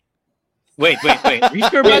 Wait. Are you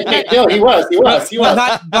sure about that? No, he was.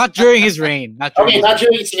 Not during his reign. Not during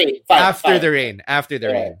his reign. After the reign.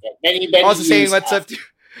 Many also saying what's up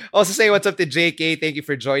to JK. Thank you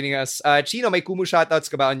for joining us. Chino, may Kumu shoutouts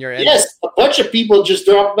ka ba on your end? Yes, a bunch of people just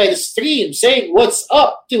dropped by the stream saying what's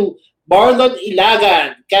up to Marlon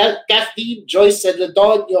Ilagan, Kathleen Joyce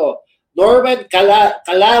Celadonio, Norman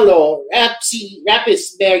Calalo,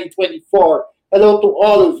 Rapis Mary 24. Hello to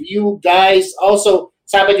all of you guys. Also,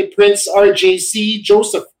 Sabadi Prince RJC,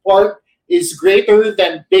 Joseph Park is greater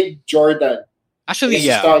than Big Jordan. Actually,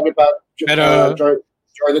 yeah. Talking about Jordan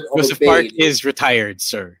Joseph Park is retired,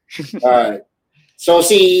 sir. All right. So,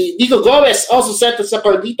 see, Nico Gomez also sent us a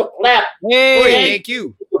Carlito clap. Hey, thank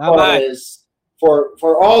you.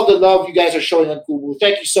 For all the love you guys are showing on Kumu.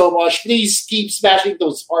 Thank you so much. Please keep smashing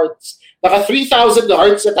those hearts. Naka 3,000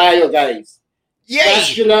 hearts na tayo, guys. Yay!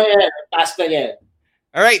 Smash nyo lang yan. Pass na yan.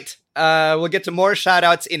 All right. We'll get to more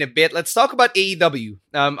shoutouts in a bit. Let's talk about AEW.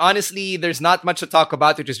 Honestly, there's not much to talk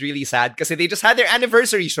about, which is really sad because they just had their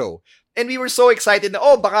anniversary show. And we were so excited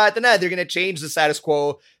na, baka ito na, they're gonna change the status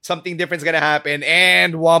quo. Something different's gonna happen.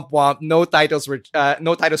 And womp womp, no titles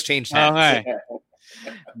changed hands. Okay.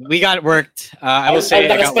 We got worked. I will say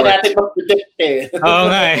I got worked. Okay.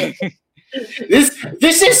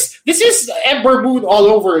 This is Ember Moon all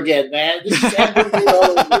over again, man. This is Ember Moon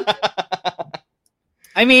all over again.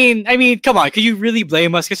 I mean, come on. Could you really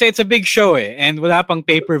blame us? Because it's a big show, and wala pang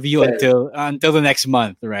pay-per-view until the next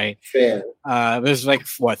month, right? Fair. There's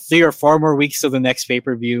 3 or 4 more weeks till the next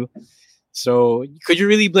pay-per-view. So could you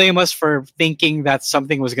really blame us for thinking that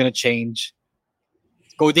something was gonna change?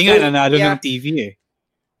 Coding nga nanalo ng TV eh.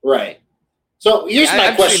 Right. So here's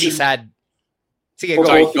my question. Really sad. Sige,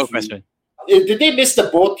 go question. Did they miss the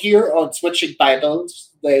boat here on switching titles?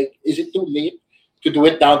 Like, is it too late to do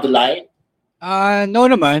it down the line? No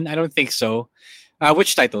naman. I don't think so.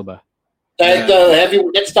 Which title ba?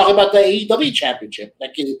 Let's talk about the AEW Championship.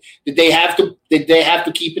 Like, did they have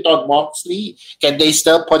to keep it on Moxley? Can they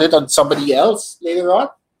still put it on somebody else later on?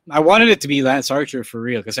 I wanted it to be Lance Archer for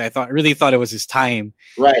real because I really thought it was his time.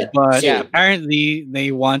 Right. But apparently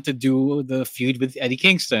they want to do the feud with Eddie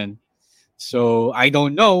Kingston. So I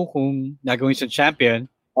don't know whom gagawin siyang champion.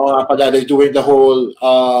 They're doing the whole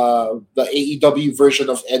the AEW version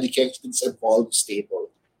of Eddie Kingston's involved stable.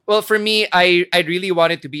 Well, for me, I really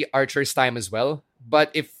want it to be Archer's time as well. But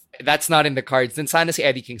if that's not in the cards, then sana si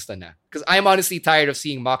Eddie Kingston na. Because I'm honestly tired of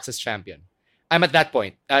seeing Mox as champion. I'm at that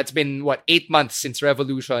point. It's been, 8 months since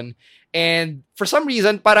Revolution. And for some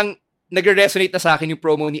reason, parang nagre-resonate na sa akin yung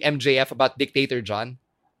promo ni MJF about Dictator John.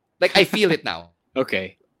 Like, I feel it now.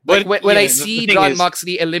 Okay. But when I see John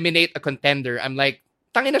Moxley eliminate a contender, I'm like,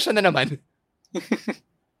 tangina siya na naman.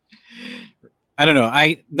 I don't know.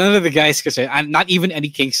 None of the guys could say, not even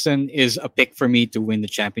Eddie Kingston is a pick for me to win the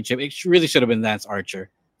championship. It really should have been Lance Archer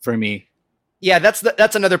for me. Yeah,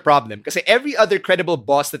 that's another problem. Because every other credible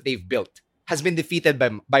boss that they've built has been defeated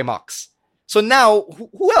by Mox. So now,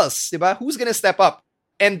 who else? Diba? Who's gonna step up?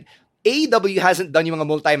 And AEW hasn't done yung mga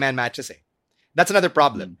multi-man matches eh. That's another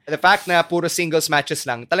problem. The fact na puro singles matches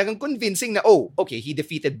lang, talagang convincing na, okay, he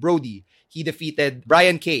defeated Brody, he defeated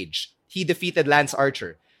Brian Cage, he defeated Lance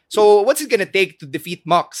Archer. So what's it gonna take to defeat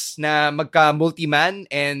Mox na magka multi-man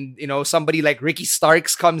and, somebody like Ricky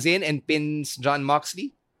Starks comes in and pins John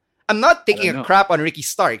Moxley? I'm not taking a crap on Ricky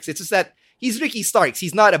Starks. It's just that he's Ricky Starks.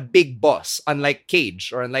 He's not a big boss, unlike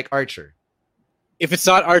Cage or unlike Archer. if it's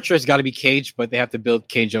not Archer, it's got to be Cage, but they have to build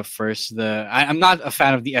Cage up first. I'm not a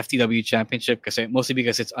fan of the FTW Championship mostly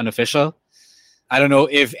because it's unofficial. I don't know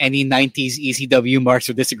if any 90s ECW marks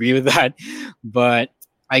would disagree with that, but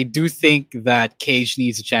I do think that Cage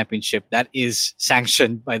needs a championship that is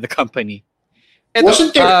sanctioned by the company.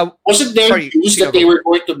 Wasn't there news that they were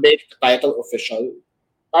going to make the title official?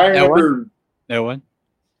 I remember. No one?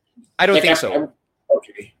 I don't think so.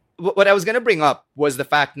 Okay. What I was gonna bring up was the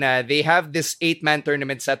fact that they have this 8-man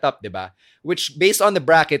tournament set up, diba? Which, based on the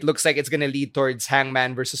bracket, looks like it's gonna lead towards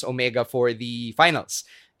Hangman versus Omega for the finals.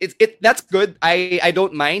 That's good. I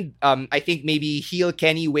don't mind. I think maybe heel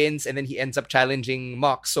Kenny wins and then he ends up challenging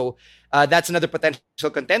Mox. So that's another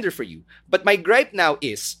potential contender for you. But my gripe now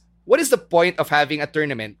is, what is the point of having a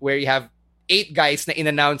tournament where you have 8 guys na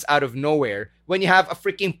in-announce out of nowhere when you have a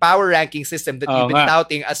freaking power ranking system that you've been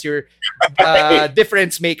touting as your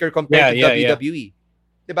difference maker compared to WWE?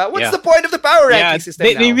 Diba? What's the point of the power ranking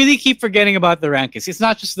system now? They really keep forgetting about the rankings. It's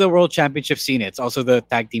not just the World Championship scene. It's also the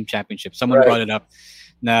Tag Team Championship. Someone brought it up.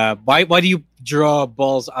 Nah, why do you draw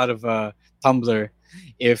balls out of a tumbler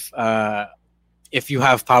if you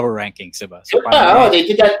have power rankings, diba? So they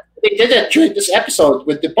did that. They did that during this episode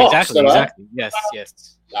with the box. Exactly. Yes.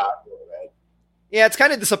 Yeah, it's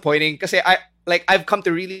kind of disappointing because I've come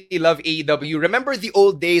to really love AEW. Remember the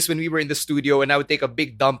old days when we were in the studio and I would take a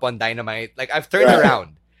big dump on Dynamite? Like, I've turned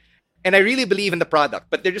around, and I really believe in the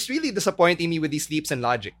product, but they're just really disappointing me with these leaps in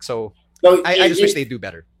logic. So I just wish they do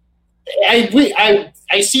better.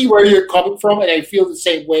 I see where you're coming from, and I feel the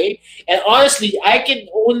same way. And honestly, I can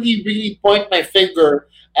only really point my finger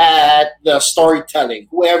at the storytelling,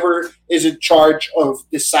 whoever is in charge of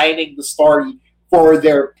designing the story for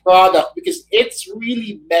their product, because it's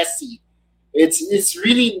really messy. It's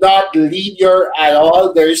really not linear at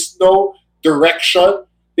all. There's no direction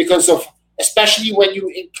because of, especially when you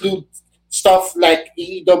include stuff like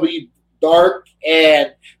AEW Dark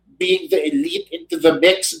and being the elite into the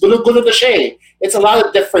mix. Gulo-gulo na siya eh. It's a lot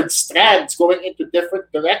of different strands going into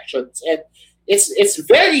different directions, and it's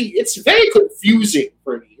very confusing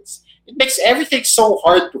for me. It makes everything so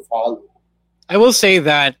hard to follow. I will say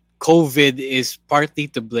that COVID is partly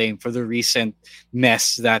to blame for the recent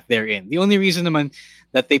mess that they're in. The only reason naman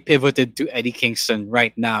that they pivoted to Eddie Kingston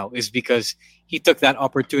right now is because he took that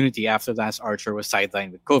opportunity after Lance Archer was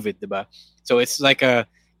sidelined with COVID, diba? So it's like a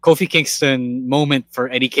Kofi Kingston moment for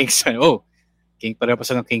Eddie Kingston. Oh, King pareho pa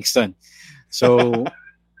siya ng Kingston. So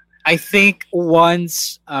I think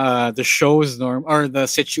once the show's or the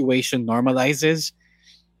situation normalizes,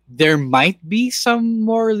 there might be some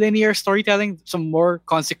more linear storytelling, some more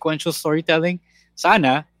consequential storytelling.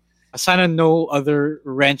 Sana no other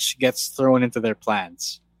wrench gets thrown into their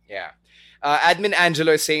plans. Yeah. Admin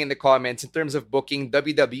Angelo is saying in the comments, in terms of booking,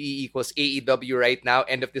 WWE equals AEW right now.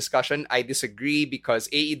 End of discussion. I disagree because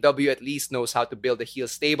AEW at least knows how to build a heel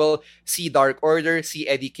stable. See Dark Order, see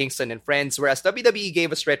Eddie Kingston and friends, whereas WWE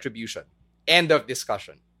gave us Retribution. End of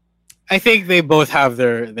discussion. I think they both have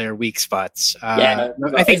their weak spots. I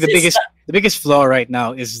think the biggest flaw right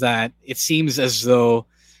now is that it seems as though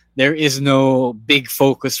there is no big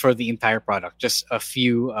focus for the entire product. Just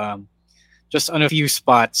on a few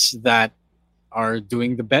spots that are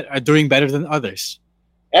doing better than others.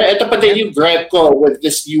 Ito pa din yung gripe ko with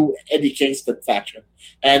this new Eddie Kingston faction.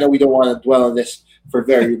 And I know we don't want to dwell on this for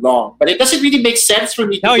very long, but it doesn't really make sense for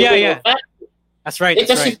me to That's right.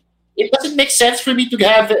 It doesn't make sense for me to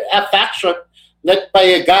have a faction led by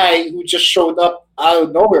a guy who just showed up out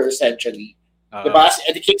of nowhere, essentially. The boss,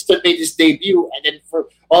 Eddie Kingston made his debut, and then for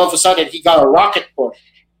all of a sudden he got a rocket push.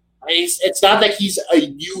 It's not like he's a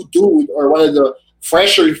new dude or one of the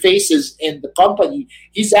fresher faces in the company.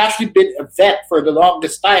 He's actually been a vet for the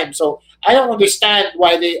longest time. So I don't understand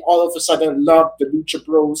why they all of a sudden lump the Lucha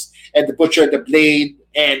Bros and the Butcher and the Blade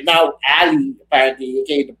and now Ali, apparently,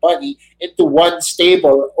 aka the Bunny, into one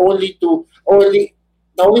stable. The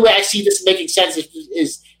only way I see this making sense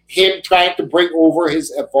is him trying to bring over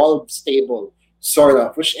his evolved stable, sort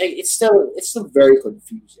of. Which it's still very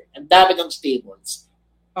confusing. And dami ng stables.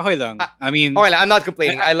 Okay lang. I mean, okay lang. I'm not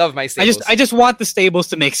complaining. I love my stables. I just want the stables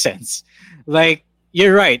to make sense. Like,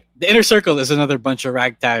 you're right. The Inner Circle is another bunch of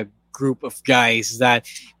ragtag group of guys that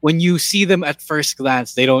when you see them at first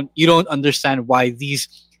glance, you don't understand why these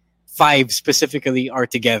 5 specifically are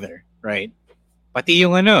together, right? Pati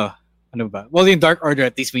yung ano ba? Well, in Dark Order,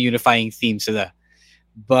 at least may unifying theme sila.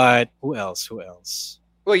 But who else?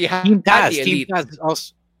 Well, you have Team Taz. the Team Elite. Taz is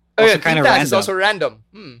also kind of random. Is also random.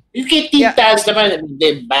 You get Team Taz naman,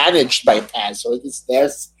 they're managed by Taz, so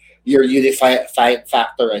there's your unifying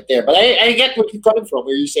factor right there. But I get what you're coming from,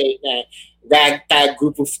 where you're saying that ragtag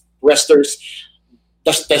group of wrestlers.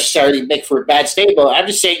 doesn't necessarily make for a bad stable. I'm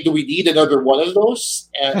just saying, do we need another one of those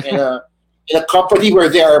in a company where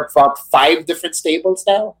there are about 5 different stables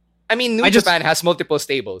now? I mean, New Japan has multiple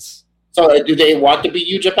stables. So do they want to be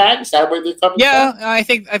New Japan? Is that where they're coming from? Yeah, I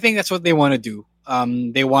think that's what they want to do.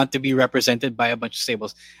 They want to be represented by a bunch of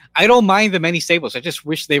stables. I don't mind the many stables. I just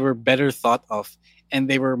wish they were better thought of and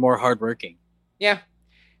they were more hardworking. Yeah.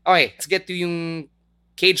 Okay, let's get to yung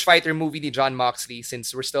Cage Fighter movie ni Jon Moxley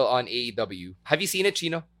since we're still on AEW. Have you seen it,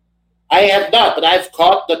 Chino? I have not, but I've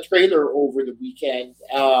caught the trailer over the weekend.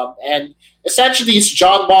 And essentially, it's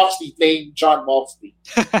Jon Moxley playing Jon Moxley.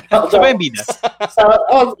 He's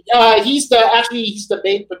the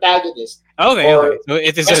main protagonist. Okay. So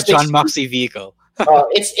it is a Jon Moxley vehicle.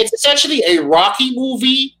 It's essentially a Rocky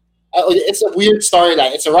movie. It's a weird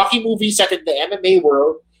storyline. It's a Rocky movie set in the MMA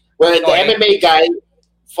world, where the MMA guy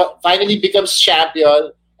finally becomes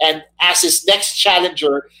champion, and as his next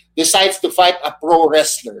challenger, decides to fight a pro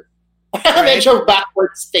wrestler. Medyo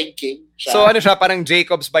backwards thinking. So ano siya, parang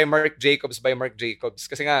Jacobs by Mark Jacobs by Mark Jacobs.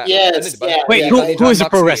 Kasi nga, yes, diba? yeah. Wait, who is a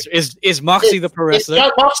pro wrestler? Is Moxley the pro wrestler?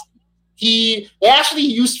 Jon Moxley. They actually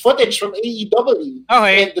used footage from AEW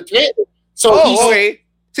in the trailer. So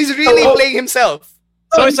he's really playing himself.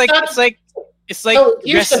 So it's like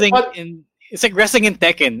wrestling in. It's like wrestling in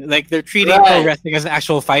Tekken. Like they're treating pro wrestling as an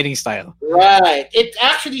actual fighting style. Right.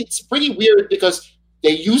 It's pretty weird because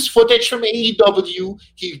they use footage from AEW.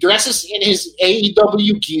 He dresses in his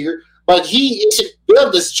AEW gear, but he isn't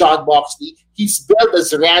built as Jon Moxley. He's built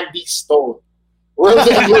as Randy Stone. World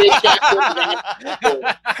Heavyweight Champion.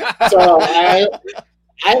 So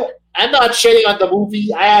I'm not shitting on the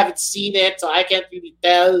movie. I haven't seen it, so I can't really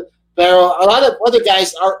tell. But a lot of other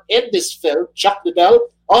guys are in this film. Chuck Liddell.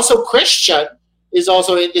 Also, Christian is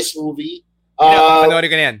also in this movie. And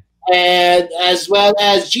as well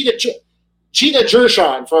as Gina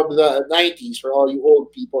Gershon from the 90s, for all you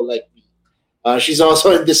old people like me. She's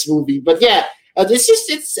also in this movie. But yeah,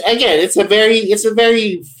 it's a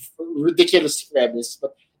very ridiculous premise,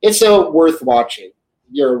 but it's worth watching.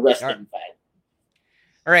 You're a wrestling fan.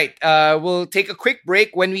 All right, we'll take a quick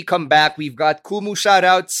break. When we come back, we've got Kumu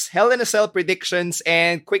shoutouts, Hell in a Cell predictions,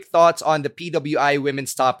 and quick thoughts on the PWI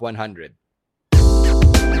Women's Top 100.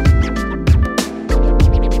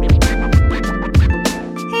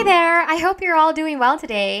 Hey there, I hope you're all doing well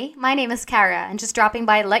today. My name is Kara, and just dropping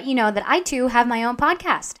by to let you know that I too have my own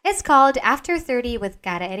podcast. It's called After 30 with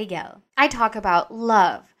Cara Erigel. I talk about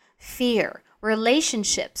love, fear,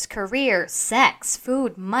 relationships, career, sex,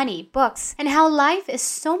 food, money, books, and how life is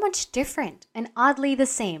so much different and oddly the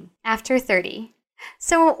same after 30.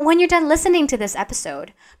 So when you're done listening to this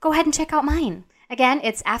episode, go ahead and check out mine. Again,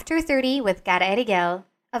 it's After 30 with Cara Erigel,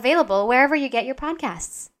 available wherever you get your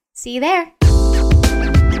podcasts. See you there.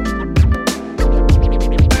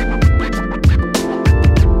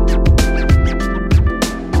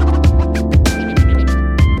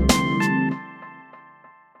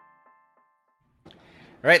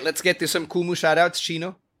 All right, let's get to some Kumu shoutouts,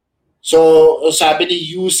 Chino. So, sabi ni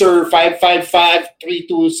user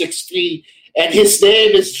 5553263, and his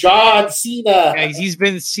name is John Cena. Guys, he's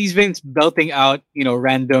been belting out,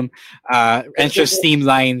 random entrance theme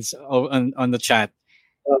lines on the chat.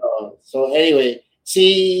 So anyway,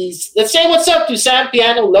 let's say what's up to Sam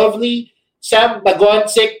Piano Lovely, Sam Magon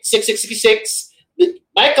 6666,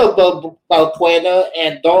 Michael Balpuena,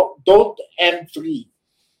 and Don't M3.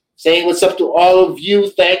 Saying what's up to all of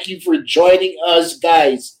you. Thank you for joining us,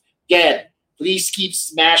 guys. Again, please keep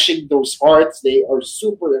smashing those hearts. They are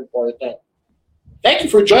super important. Thank you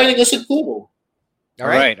for joining us at Kumu. All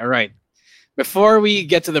right. Before we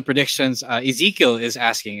get to the predictions, Ezekiel is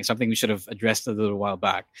asking something we should have addressed a little while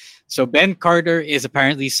back. So Ben Carter is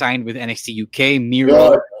apparently signed with NXT UK.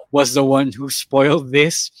 Miro was the one who spoiled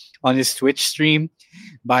this on his Twitch stream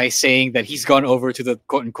by saying that he's gone over to the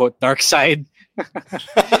quote-unquote dark side.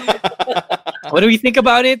 What do we think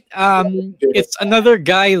about it? It's another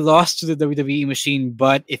guy lost to the WWE machine,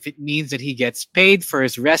 but if it means that he gets paid for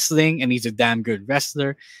his wrestling and he's a damn good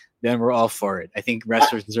wrestler, then we're all for it. I think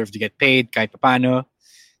wrestlers deserve to get paid, kahit papano.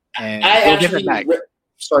 And I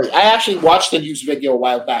actually watched the news video a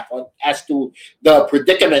while back as to the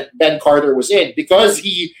predicament Ben Carter was in because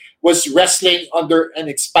he was wrestling under an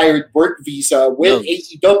expired work visa with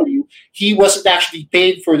AEW. He wasn't actually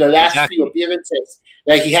paid for the last few appearances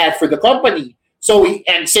that he had for the company. So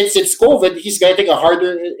since it's COVID, it's getting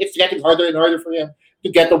harder and harder for him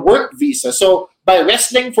to get a work visa. So by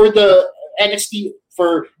wrestling for the NXT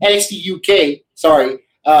UK,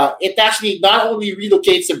 it actually not only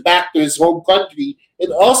relocates him back to his home country,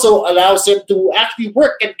 it also allows him to actually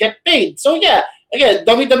work and get paid. So yeah, again,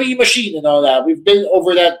 WWE machine and all that. We've been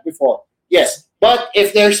over that before. Yes, But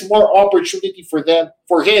if there's more opportunity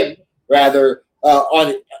for him rather,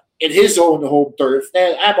 in his own home turf,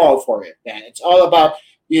 then I'm all for it, man. It's all about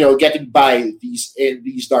getting by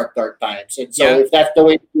these dark times, and so if that's the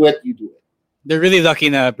way to do it, you do it. They're really lucky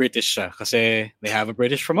na British siya kasi they have a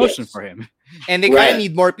British promotion for him. And they kind of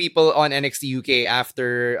need more people on NXT UK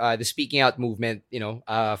after the speaking out movement,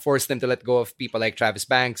 forced them to let go of people like Travis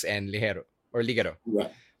Banks and Ligero.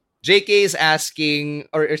 Right. JK is asking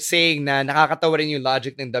or saying na nakakatawa rin yung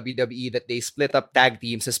logic ng WWE that they split up tag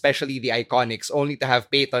teams, especially the Iconics, only to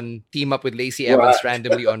have Peyton team up with Lacey Evans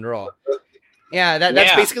randomly on Raw. Yeah,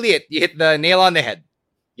 that's basically it. You hit the nail on the head.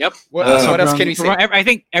 Yep. What else can we say? I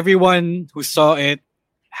think everyone who saw it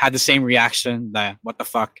had the same reaction. What the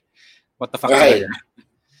fuck? What the fuck? Right.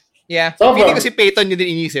 Yeah. Feeling ko si Peyton yun din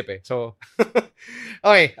inisip eh. So,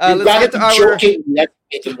 okay. Let's get to our... Joking, that's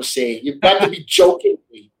what Peyton was saying. You've got to be joking.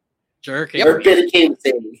 Jerking. Or Billy Kane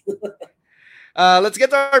saying. Let's get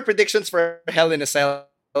to our predictions for Hell in a Cell.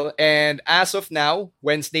 And as of now,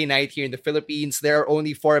 Wednesday night here in the Philippines, there are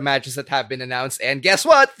only 4 matches that have been announced. And guess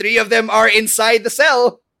what? 3 of them are inside the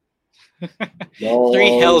cell.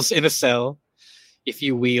 3 hells in a cell, if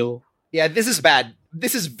you will. Yeah, this is bad.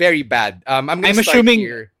 This is very bad. I'm assuming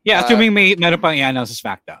here. Yeah, assuming meron pang i-announce sa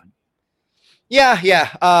SmackDown. Yeah.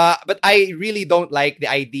 But I really don't like the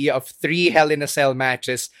idea of 3 Hell in a Cell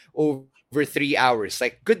matches over 3 hours.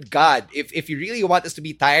 Like, good God, if you really want us to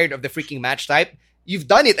be tired of the freaking match type, you've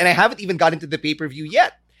done it, and I haven't even gotten to the pay-per-view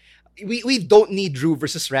yet. We don't need Drew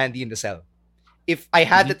versus Randy in the cell. If I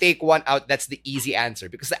had to take one out, that's the easy answer.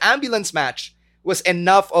 Because the ambulance match was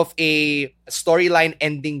enough of a storyline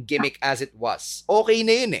ending gimmick as it was. Okay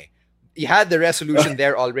na yun eh. You had the resolution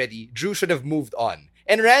there already. Drew should have moved on.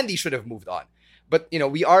 And Randy should have moved on. But,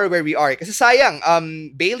 we are where we are. Kasi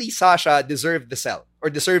sayang, Bailey Sasha deserves the cell.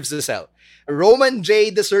 Roman J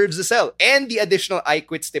deserves the cell. And the additional I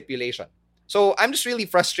Quit stipulation. So I'm just really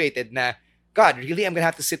frustrated na, God, really? I'm gonna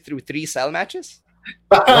have to sit through 3 cell matches?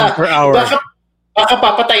 1 per hour. Baka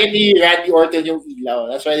papatayin ni Randy Orton yung ilaw.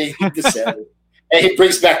 That's why they need the cell. And he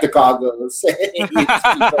brings back the goggles. He hits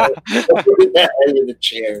people in the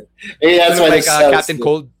chair. Maybe that's why the cell Captain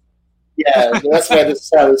Cold. Yeah, that's why the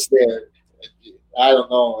cell is there. I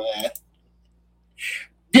don't know, man.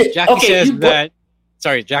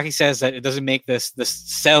 Jackie says that it doesn't make the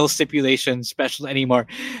cell stipulation special anymore.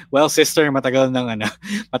 Well, sister, matagal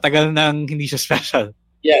nang hindi siya special.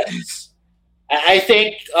 Yes. I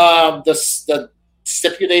think the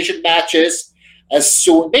stipulation matches as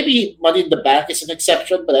soon, maybe Money in the Bank is an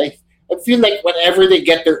exception, but I feel like whenever they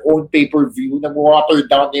get their own pay-per-view, water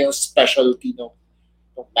down yung specialty no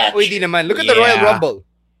match. Hindi naman. Look at the Royal Rumble.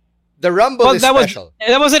 The Rumble is special.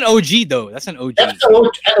 That was an OG though. That's an OG. That's an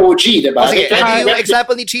OG, diba? Okay,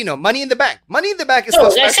 example ni Chino. Money in the Bank. Money in the Bank is still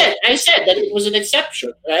special. I said that it was an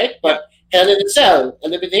exception, right? But Hell in a Cell,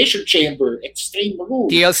 Elimination Chamber, Extreme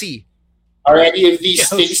Rules. TLC. Are any of these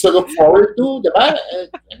things to look forward to, diba?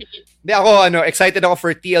 Excited ako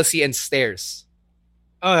for TLC and Stairs.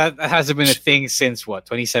 Oh, that hasn't been a thing since what,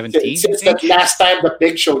 2017? Since the last time the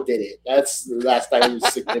Big Show did it. That's the last time it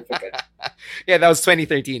was significant. Yeah, that was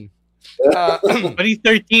 2013.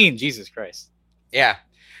 2013, Jesus Christ. Yeah.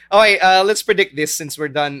 Okay, let's predict this since we're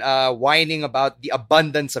done whining about the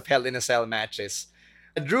abundance of Hell in a Cell matches.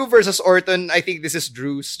 Drew versus Orton, I think this is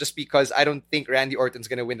Drew's just because I don't think Randy Orton's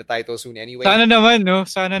gonna win the title soon anyway. Sana naman, no?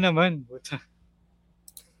 Sana naman.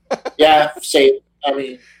 Yeah, same. I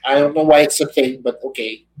mean, I don't know why it's a thing, but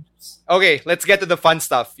okay. Okay, let's get to the fun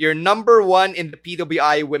stuff. Your number 1 in the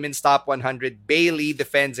PWI Women's Top 100, Bailey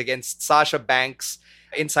defends against Sasha Banks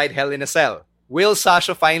inside Hell in a Cell. Will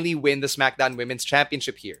Sasha finally win the SmackDown Women's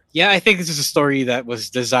Championship here? Yeah, I think this is a story that was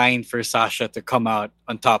designed for Sasha to come out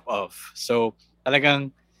on top of. So,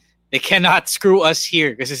 talagang, they cannot screw us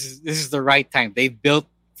here because this is the right time. They built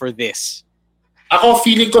for this. Ako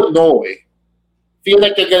feeling ko no eh. Feel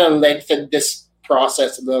like they're gonna lengthen this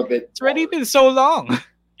process a little bit. It's already been so long.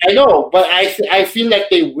 I know, but I feel like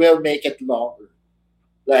they will make it longer.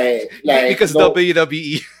 Like because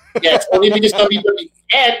WWE. Yes, only because WWE.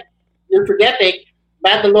 And you're forgetting,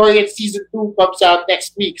 Mandalorian Season 2 comes out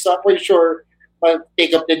next week, so I'm pretty sure I'll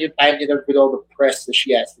take up your time with all the press that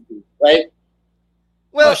she has to do, right?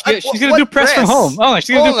 Well, she's going to do press from home. Oh, she's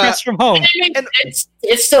going to do press from home. And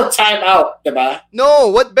it's still time out, diba? No,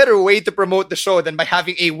 what better way to promote the show than by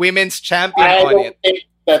having a women's champion on it? I don't think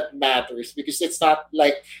that matters because it's not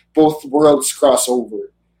like both worlds crossover.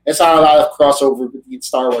 There's not a lot of crossover between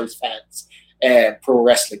Star Wars fans and pro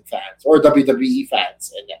wrestling fans or WWE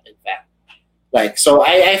fans and that. Like, so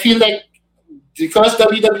I feel like because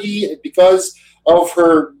WWE, because of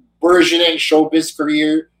her burgeoning showbiz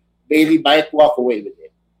career, Bailey might walk away with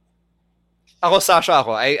it. Ako Sasha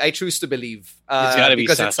ako. I choose to believe. It's gotta be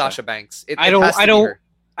because Sasha. it's Sasha Banks. I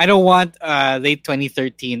don't want late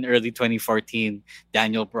 2013, early 2014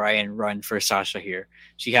 Daniel Bryan run for Sasha here.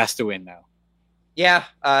 She has to win now. Yeah,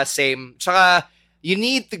 same. Tsaka, you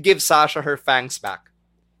need to give Sasha her fangs back.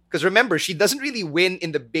 Because remember, she doesn't really win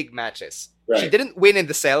in the big matches. Right. She didn't win in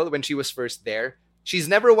the cell when she was first there. She's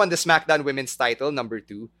never won the SmackDown Women's title, number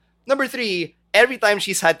 2. Number 3, every time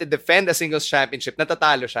she's had to defend a singles championship,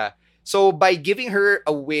 natatalo siya. So by giving her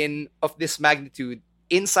a win of this magnitude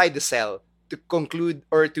inside the cell to conclude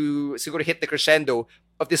or to siguro hit the crescendo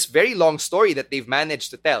of this very long story that they've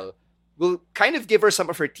managed to tell, will kind of give her some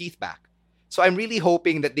of her teeth back. So I'm really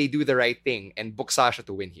hoping that they do the right thing and book Sasha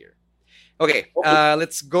to win here. Okay,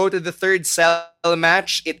 let's go to the third cell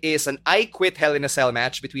match. It is an I Quit Hell in a Cell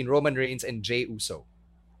match between Roman Reigns and Jey Uso.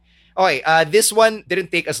 Okay, this one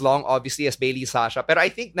didn't take as long, obviously, as Bailey Sasha, but I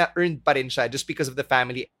think na-earned pa rin siya just because of the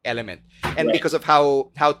family element and because of how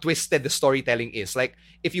twisted the storytelling is. Like,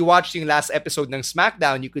 if you watched yung last episode ng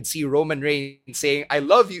SmackDown, you could see Roman Reigns saying, "I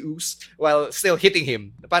love you, Us," while still hitting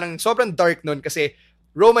him. Parang sobrang dark nun kasi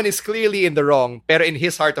Roman is clearly in the wrong, pero in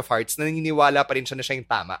his heart of hearts, naniniwala pa rin siya na siya yung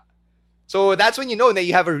tama. So that's when you know that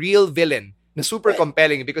you have a real villain na super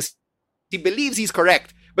compelling because he believes he's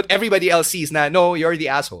correct, but everybody else sees na, no, you're the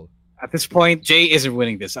asshole. At this point, Jay isn't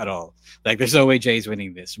winning this at all. Like, there's no way Jay's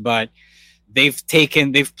winning this. But they've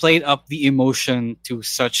played up the emotion to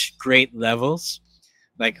such great levels.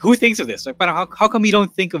 Like, who thinks of this? Like, but how come you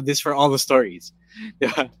don't think of this for all the stories?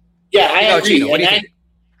 Yeah, I agree. Gino,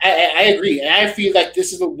 I agree. And I feel like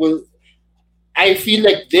this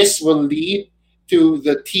will lead to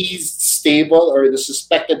the teased stable or the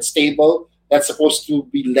suspected stable that's supposed to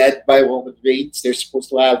be led by Roman Reigns. They're supposed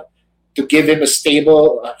to give him a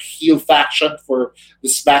stable heel faction for the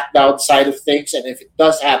SmackDown side of things. And if it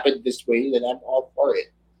does happen this way, then I'm all for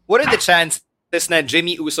it. What are the chances that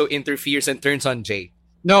Jimmy Uso interferes and turns on Jay?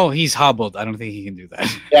 No, he's hobbled. I don't think he can do that.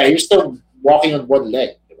 Yeah, he's still walking on one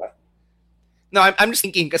leg. No, I'm just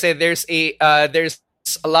thinking because there's a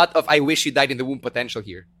lot of I wish you died in the womb potential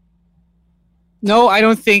here. No, I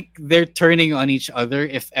don't think they're turning on each other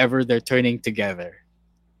if ever they're turning together.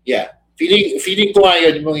 Yeah. Feeling ko nga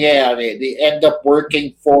yun mangyayari. They end up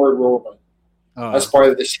working for Roman as part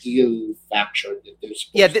of the heel faction.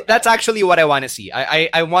 That's actually what I want to see.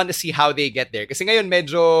 I want to see how they get there. Kasi ngayon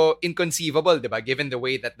medyo inconceivable, diba? Given the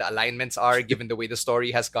way that the alignments are, given the way the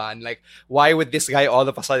story has gone. Like, why would this guy all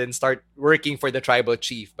of a sudden start working for the tribal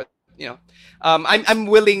chief? But, you know, I'm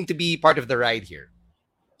willing to be part of the ride here.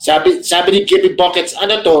 Sabi ni Jimmy Buckets,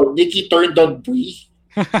 ano to? Nikki turned on Brie?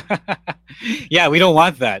 Yeah, we don't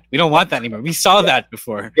want that. We don't want that anymore. We saw that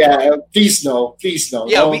before. Yeah, please no.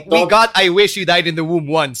 Yeah, we got I wish you died in the womb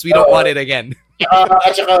once. We don't want it again.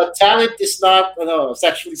 At saka, talent is not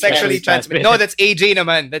sexually transmitted. No, that's AJ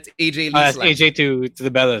naman. That's AJ Lee's that's AJ to the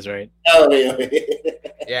Bellas, right?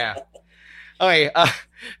 Yeah. Okay,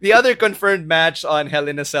 the other confirmed match on Hell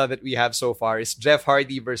in a Cell that we have so far is Jeff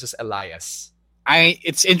Hardy versus Elias.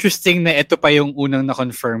 It's interesting na ito pa yung unang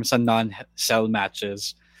na-confirm sa non-cell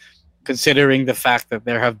matches, considering the fact that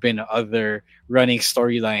there have been other running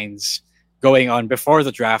storylines going on before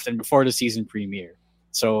the draft and before the season premiere.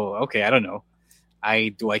 So, okay, I don't know.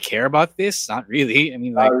 Do I care about this? Not really. I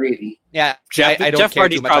mean, like, not really. Yeah, Jeff, I don't Jeff care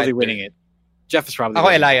Hardy's too much probably either. winning it. Jeff is probably Ako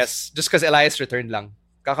winning Elias, just because Elias returned lang.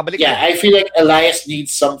 Kakabalik yeah, lang. I feel like Elias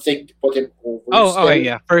needs something to put him over. Okay,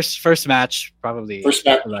 yeah. First match, probably. First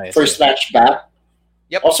Elias, match back.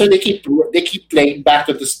 Yep. Also, they keep playing back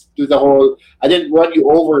to the whole I didn't run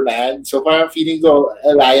you over, man. So parang feeling go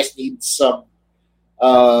Elias needs some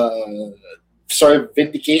sort of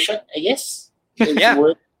vindication, I guess. Yeah,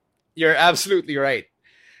 you're absolutely right.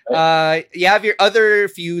 You have your other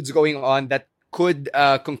feuds going on that could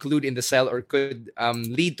conclude in the cell or could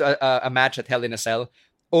lead to a match at Hell in a Cell.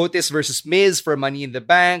 Otis versus Miz for Money in the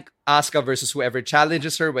Bank. Asuka versus whoever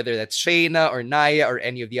challenges her, whether that's Shayna or Nia or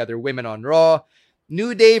any of the other women on Raw.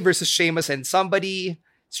 New Day versus Sheamus and somebody.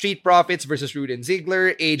 Street Profits versus Rude and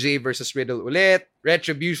Ziggler. AJ versus Riddle ulit.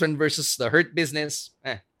 Retribution versus The Hurt Business.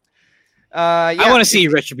 I want to see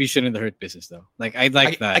Retribution in The Hurt Business, though. Like, I'd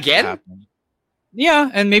like that again. To happen. Yeah,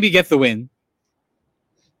 and maybe get the win.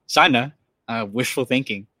 Sana. Wishful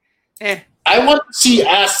thinking. I want to see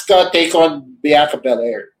Asuka take on Bianca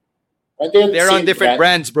Belair. They're on different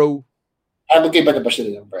brands, bro. Okay ba na ba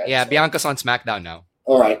sila ng brands? Yeah, Bianca's on SmackDown now.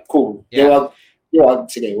 Alright, cool. Yeah.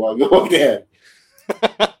 Sige, wag there.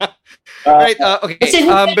 Right, okay. Because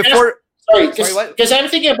I'm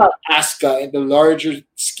thinking about Asuka in the larger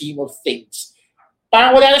scheme of things.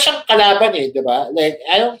 parang wala na siyang kalaban eh, di ba? Like,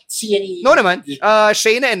 I don't see any... No naman.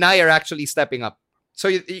 Shayna and Nia are actually stepping up. So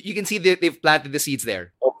you can see they've planted the seeds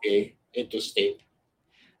there. Okay, interesting.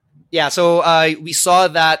 Yeah, so we saw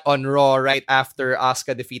that on Raw right after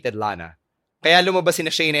Asuka defeated Lana. Kaya lumabas sina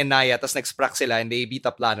Shayna and Nia, tapos nag-sprack sila and they beat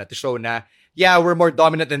up Lana to show na, yeah, we're more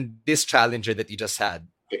dominant than this challenger that you just had.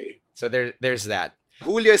 Okay. So there's that.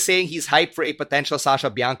 Julio is saying he's hyped for a potential Sasha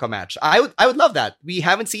Bianca match. I would love that. We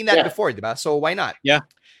haven't seen that before, diba? So why not? Yeah.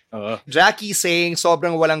 Jackie saying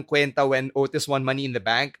sobrang walang kwenta when Otis won Money in the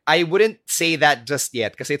Bank. I wouldn't say that just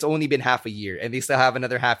yet because it's only been half a year and they still have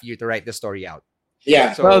another half year to write the story out.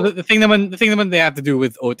 Yeah. So, well, the thing that they have to do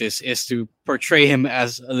with Otis is to portray him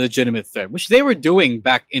as a legitimate threat, which they were doing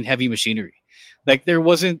back in Heavy Machinery. Like there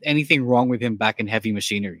wasn't anything wrong with him back in Heavy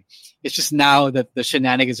Machinery. It's just now that the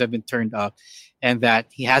shenanigans have been turned up and that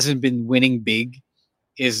he hasn't been winning big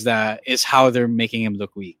is how they're making him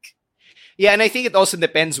look weak. Yeah, and I think it also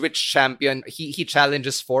depends which champion he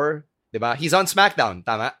challenges for, diba? He's on SmackDown,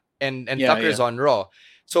 tama? And Tucker's on Raw.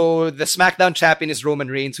 So the SmackDown champion is Roman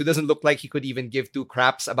Reigns, who doesn't look like he could even give two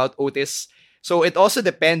craps about Otis. So it also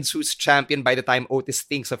depends who's champion by the time Otis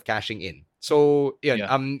thinks of cashing in. So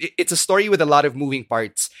it's a story with a lot of moving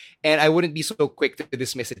parts, and I wouldn't be so quick to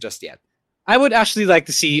dismiss it just yet. I would actually like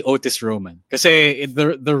to see Otis Roman because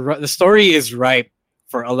the story is ripe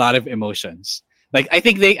for a lot of emotions. Like I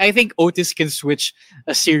think Otis can switch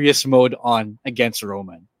a serious mode on against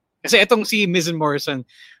Roman. Kasi itong si Miz and Morrison,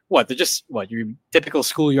 they're just your typical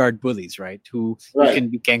schoolyard bullies, right? Who you can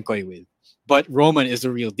be kenkoy with. But Roman is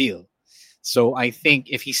the real deal. So I think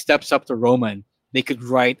if he steps up to Roman, they could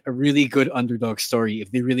write a really good underdog story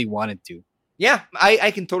if they really wanted to. Yeah,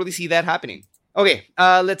 I can totally see that happening. Okay,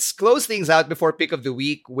 let's close things out before pick of the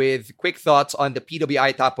week with quick thoughts on the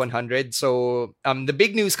PWI Top 100. So the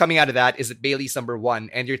big news coming out of that is that Bayley's number 1,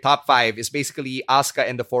 and your top 5 is basically Asuka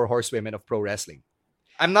and the 4 horsewomen of pro wrestling.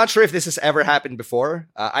 I'm not sure if this has ever happened before.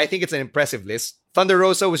 I think it's an impressive list. Thunder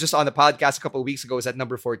Rosa was just on the podcast a couple of weeks ago, is at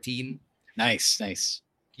number 14. Nice.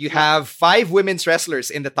 You have 5 women's wrestlers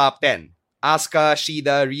in the top 10. Asuka,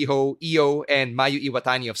 Shida, Riho, Io, and Mayu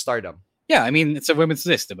Iwatani of Stardom. Yeah, I mean, it's a women's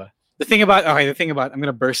list, diba? The thing about I'm going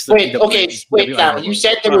to burst the Wait, now. You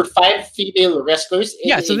said there were 5 female wrestlers?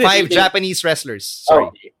 So 5 Japanese wrestlers.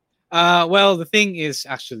 Sorry. Well, the thing is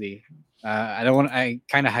actually, I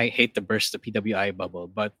kind of hate to burst the PWI bubble,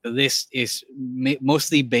 but the list is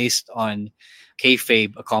mostly based on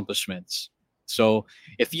kayfabe accomplishments. So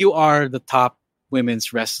if you are the top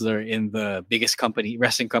women's wrestler in the biggest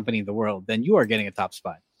wrestling company in the world, then you are getting a top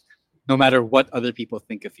spot, no matter what other people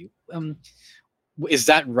think of you. Is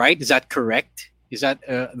that right? Is that correct? Is that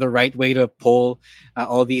the right way to poll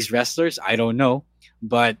all these wrestlers? I don't know,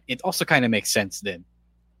 but it also kind of makes sense then.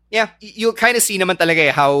 Yeah, you'll kind of see naman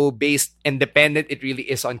talaga how based and dependent it really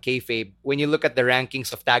is on kayfabe when you look at the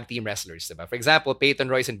rankings of tag team wrestlers. Diba? For example, Peyton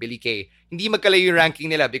Royce and Billie Kay, hindi magkalayo yung ranking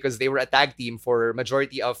nila because they were a tag team for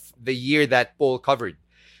majority of the year that poll covered.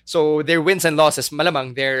 So their wins and losses,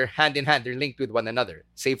 malamang, they're hand in hand, they're linked with one another,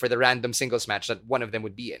 save for the random singles match that one of them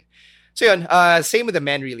would be in. So yun, same with the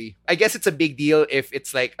men really. I guess it's a big deal if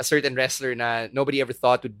it's like a certain wrestler na nobody ever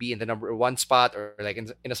thought would be in the number 1 spot or like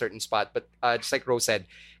in a certain spot. But just like Rose said,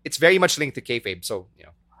 it's very much linked to kayfabe. So,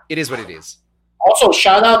 it is what it is. Also,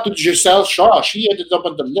 shout out to Giselle Shaw. She ended up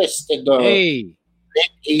on the list in the late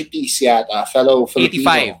 80s, fellow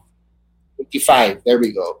Filipino. 85. 85, there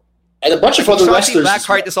we go. And a bunch of other wrestlers.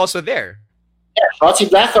 Blackheart is also there. Yeah, Shotzi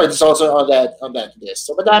Blackheart is also on that list.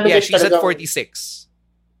 So, she's at 46.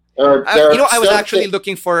 I was actually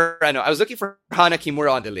looking for Hana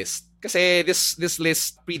Kimura on the list kasi this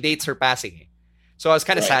list predates her passing. So I was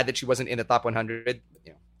kind of sad that she wasn't in the top 100.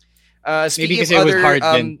 Maybe because it was hard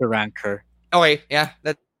then to rank her. Okay, yeah,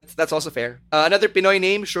 that's also fair. Another Pinoy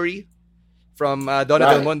name, Shuri, from Donna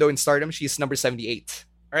Del Mondo in Stardom. She's number 78.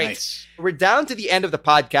 All right, nice. We're down to the end of the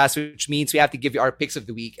podcast, which means we have to give you our picks of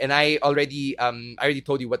the week. And I already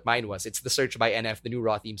told you what mine was. It's The Search by NF, the new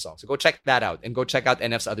Raw theme song. So go check that out and go check out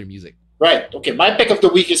NF's other music. Right. Okay. My pick of the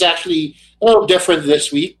week is actually a little different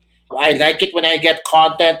this week. I like it when I get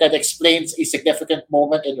content that explains a significant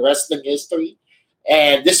moment in wrestling history.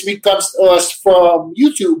 And this week comes to us from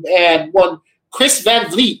YouTube and one Chris Van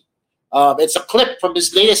Vliet. It's a clip from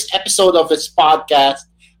his latest episode of his podcast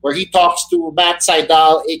where he talks to Matt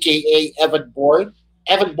Seidel, a.k.a. Evan Bourne.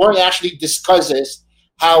 Evan Bourne actually discusses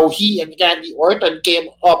how he and Randy Orton came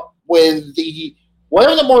up with one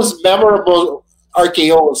of the most memorable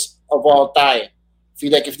RKOs of all time. I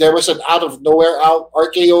feel like if there was an out-of-nowhere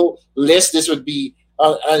RKO list, this would be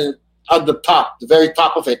on the top, the very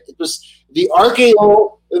top of it. It was the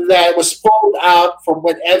RKO that was pulled out from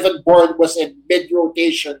when Evan Bourne was in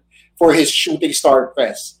mid-rotation for his shooting star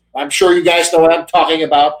press. I'm sure you guys know what I'm talking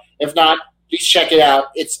about. If not, please check it out.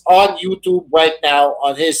 It's on YouTube right now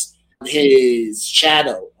on his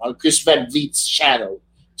channel, on Chris Van Vliet's channel.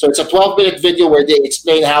 So it's a 12-minute video where they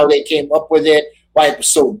explain how they came up with it, why it was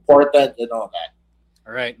so important, and all that.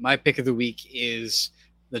 All right, my pick of the week is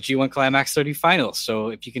the G1 Climax 30 Finals. So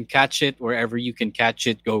if you can catch it wherever you can catch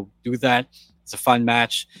it, go do that. It's a fun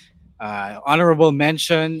match. Honorable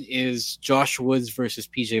mention is Josh Woods versus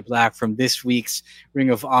PJ Black from this week's Ring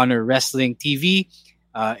of Honor Wrestling TV.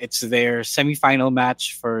 It's their quarterfinal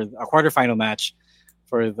match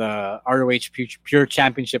for the ROH Pure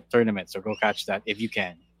Championship Tournament. So go catch that if you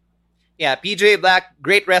can. Yeah, PJ Black,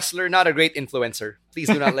 great wrestler, not a great influencer. Please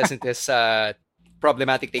do not listen to his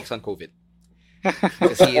problematic takes on COVID.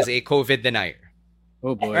 Because he is a COVID denier.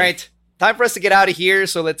 Oh boy. All right. Time for us to get out of here.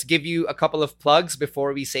 So let's give you a couple of plugs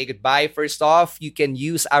before we say goodbye. First off, you can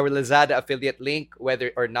use our Lazada affiliate link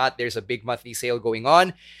whether or not there's a big monthly sale going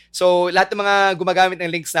on. So lahat ng mga gumagamit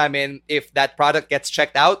ng links namin, if that product gets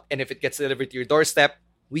checked out and if it gets delivered to your doorstep,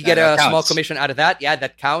 we get a small commission out of that. Yeah,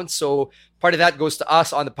 that counts. So part of that goes to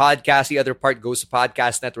us on the podcast. The other part goes to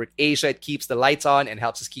Podcast Network Asia. It keeps the lights on and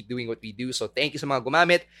helps us keep doing what we do. So thank you sa mga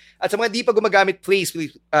gumamit. At sa mga di pa gumagamit, please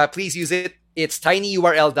use it. It's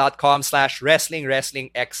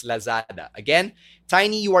tinyurl.com/wrestlingwrestlingxlazada. Again,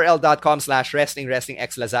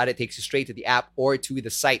 tinyurl.com/wrestlingwrestlingxlazada. It takes you straight to the app or to the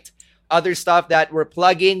site. Other stuff that we're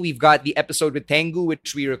plugging, we've got the episode with Tengu,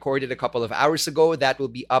 which we recorded a couple of hours ago. That will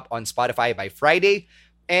be up on Spotify by Friday.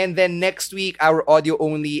 And then next week, our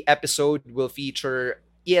audio-only episode will feature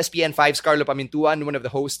ESPN5's Carlo Pamintuan, one of the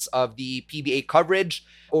hosts of the PBA coverage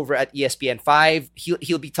over at ESPN5.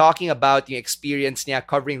 He'll be talking about the experience niya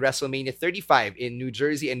covering WrestleMania 35 in New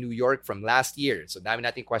Jersey and New York from last year. So dami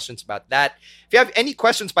nating questions about that. If you have any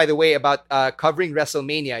questions, by the way, about covering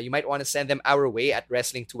WrestleMania, you might want to send them our way at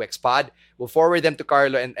Wrestling2XPod. We'll forward them to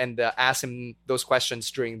Carlo and ask him those questions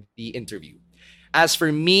during the interview. As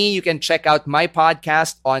for me, you can check out my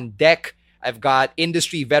podcast on deck. I've got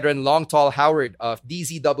industry veteran Long Tall Howard of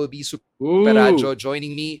DZWB Super Radio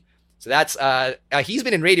joining me. So that's he's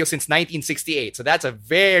been in radio since 1968. So that's a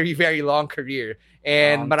very, very long career.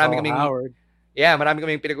 And marami kaming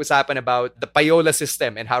pinag-usapan about the payola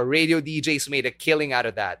system and how radio DJs made a killing out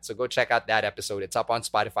of that. So go check out that episode. It's up on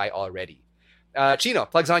Spotify already. Chino,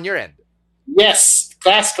 plugs on your end. Yes,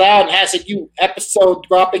 Class Clown has a new episode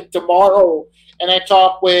dropping tomorrow. And I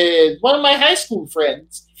talk with one of my high school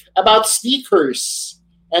friends about sneakers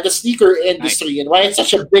and the sneaker industry and why it's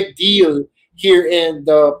such a big deal here in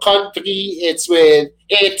the country. It's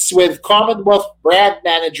with Commonwealth brand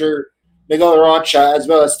manager Miguel Rocha as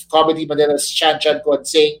well as Comedy Manila's Chan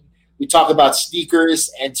Consing. We talk about sneakers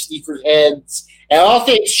and sneakerheads and all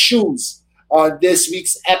things shoes on this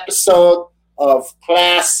week's episode of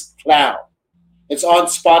Class Clown. It's on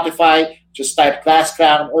Spotify. Just type Class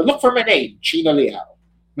Clown or look for my name, Chino Leal. I'm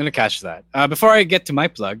going to catch that. Before I get to my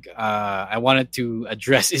plug, I wanted to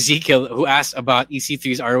address Ezekiel, who asked about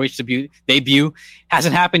EC3's ROH debut.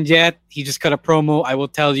 Hasn't happened yet. He just cut a promo. I will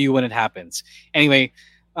tell you when it happens. Anyway,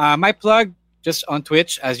 my plug, just on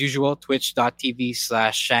Twitch, as usual,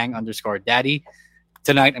 twitch.tv/shang_daddy.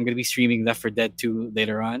 Tonight, I'm going to be streaming Left 4 Dead 2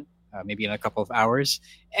 later on, maybe in a couple of hours.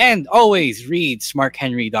 And always read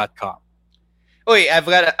smarkhenry.com. Wait, I've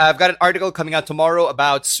got an article coming out tomorrow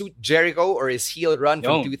about Suit Jericho or his heel run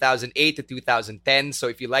from 2008 to 2010. So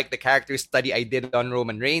if you like the character study I did on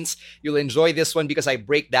Roman Reigns, you'll enjoy this one because I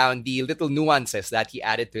break down the little nuances that he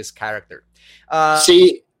added to his character.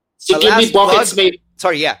 Si Gimme Buckets may...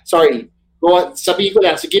 Sorry. Go on. Sabihin ko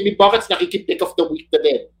lang, si Gimme Buckets nakikip-pick of the week na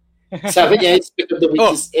din. Sabi niya, his pick of the week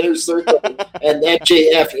is Inner Circle and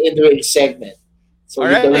MJF in the ring segment. So all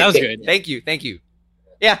right, that was good. Thank you.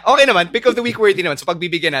 Yeah, okay naman. Pick of the week worthy naman. So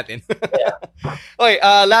pagbibigyan natin. Yeah. Okay,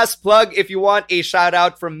 last plug. If you want a shout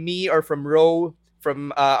out from me or from Ro,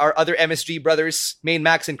 from our other MSG brothers, Main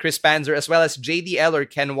Max and Chris Panzer, as well as JDL or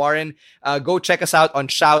Ken Warren, go check us out on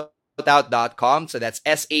shoutout.com. So that's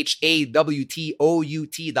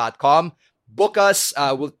SHAWTOUT.com. Book us.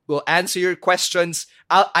 We'll answer your questions.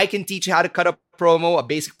 I can teach you how to cut a promo, a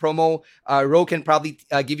basic promo. Ro can probably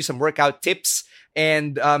give you some workout tips.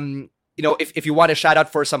 And if you want a shout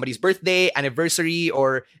out for somebody's birthday, anniversary,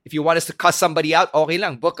 or if you want us to cuss somebody out, okay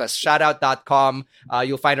lang, book us. Shoutout.com.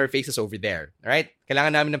 You'll find our faces over there. All right?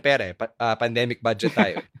 Kailangan namin ng pera eh. Pandemic budget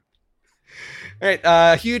tayo. All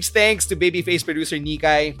right, huge thanks to babyface producer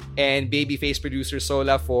Nikai and babyface producer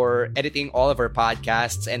Sola for editing all of our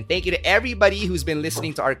podcasts. And thank you to everybody who's been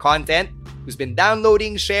listening to our content, who's been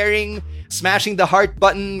downloading, sharing, smashing the heart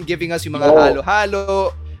button, giving us yung mga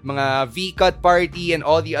halo-halo, mga V-Cut party, and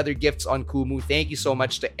all the other gifts on Kumu. Thank you so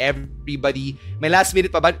much to everybody. May last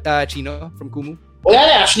minute pa ba, Chino, from Kumu? Well,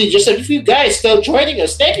 actually, just a few guys still joining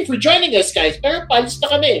us. Thank you for joining us, guys. Pero palis na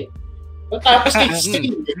kami. Tapos next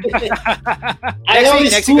week. Next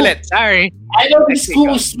week ulit. Sorry. I know the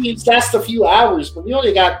school streams last a few hours, but we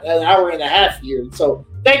only got an hour and a half here. So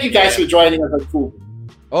thank you guys for joining us on Kumu.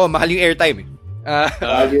 Oh, mahal yung airtime.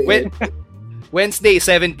 Wednesday,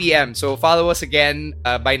 7 p.m. So follow us again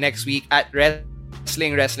by next week at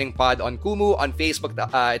Wrestling Pod on Kumu. On Facebook,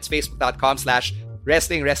 it's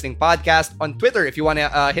facebook.com/Wrestling Podcast. On Twitter, if you want to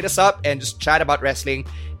hit us up and just chat about wrestling,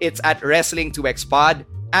 it's at Wrestling2XPod,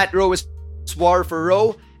 at Rose War for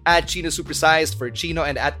Ro, at Chino Supersized for Chino,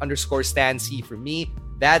 and at _Stan C for me.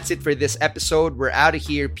 That's it for this episode. We're out of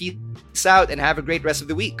here. Peace out and have a great rest of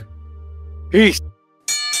the week. Peace.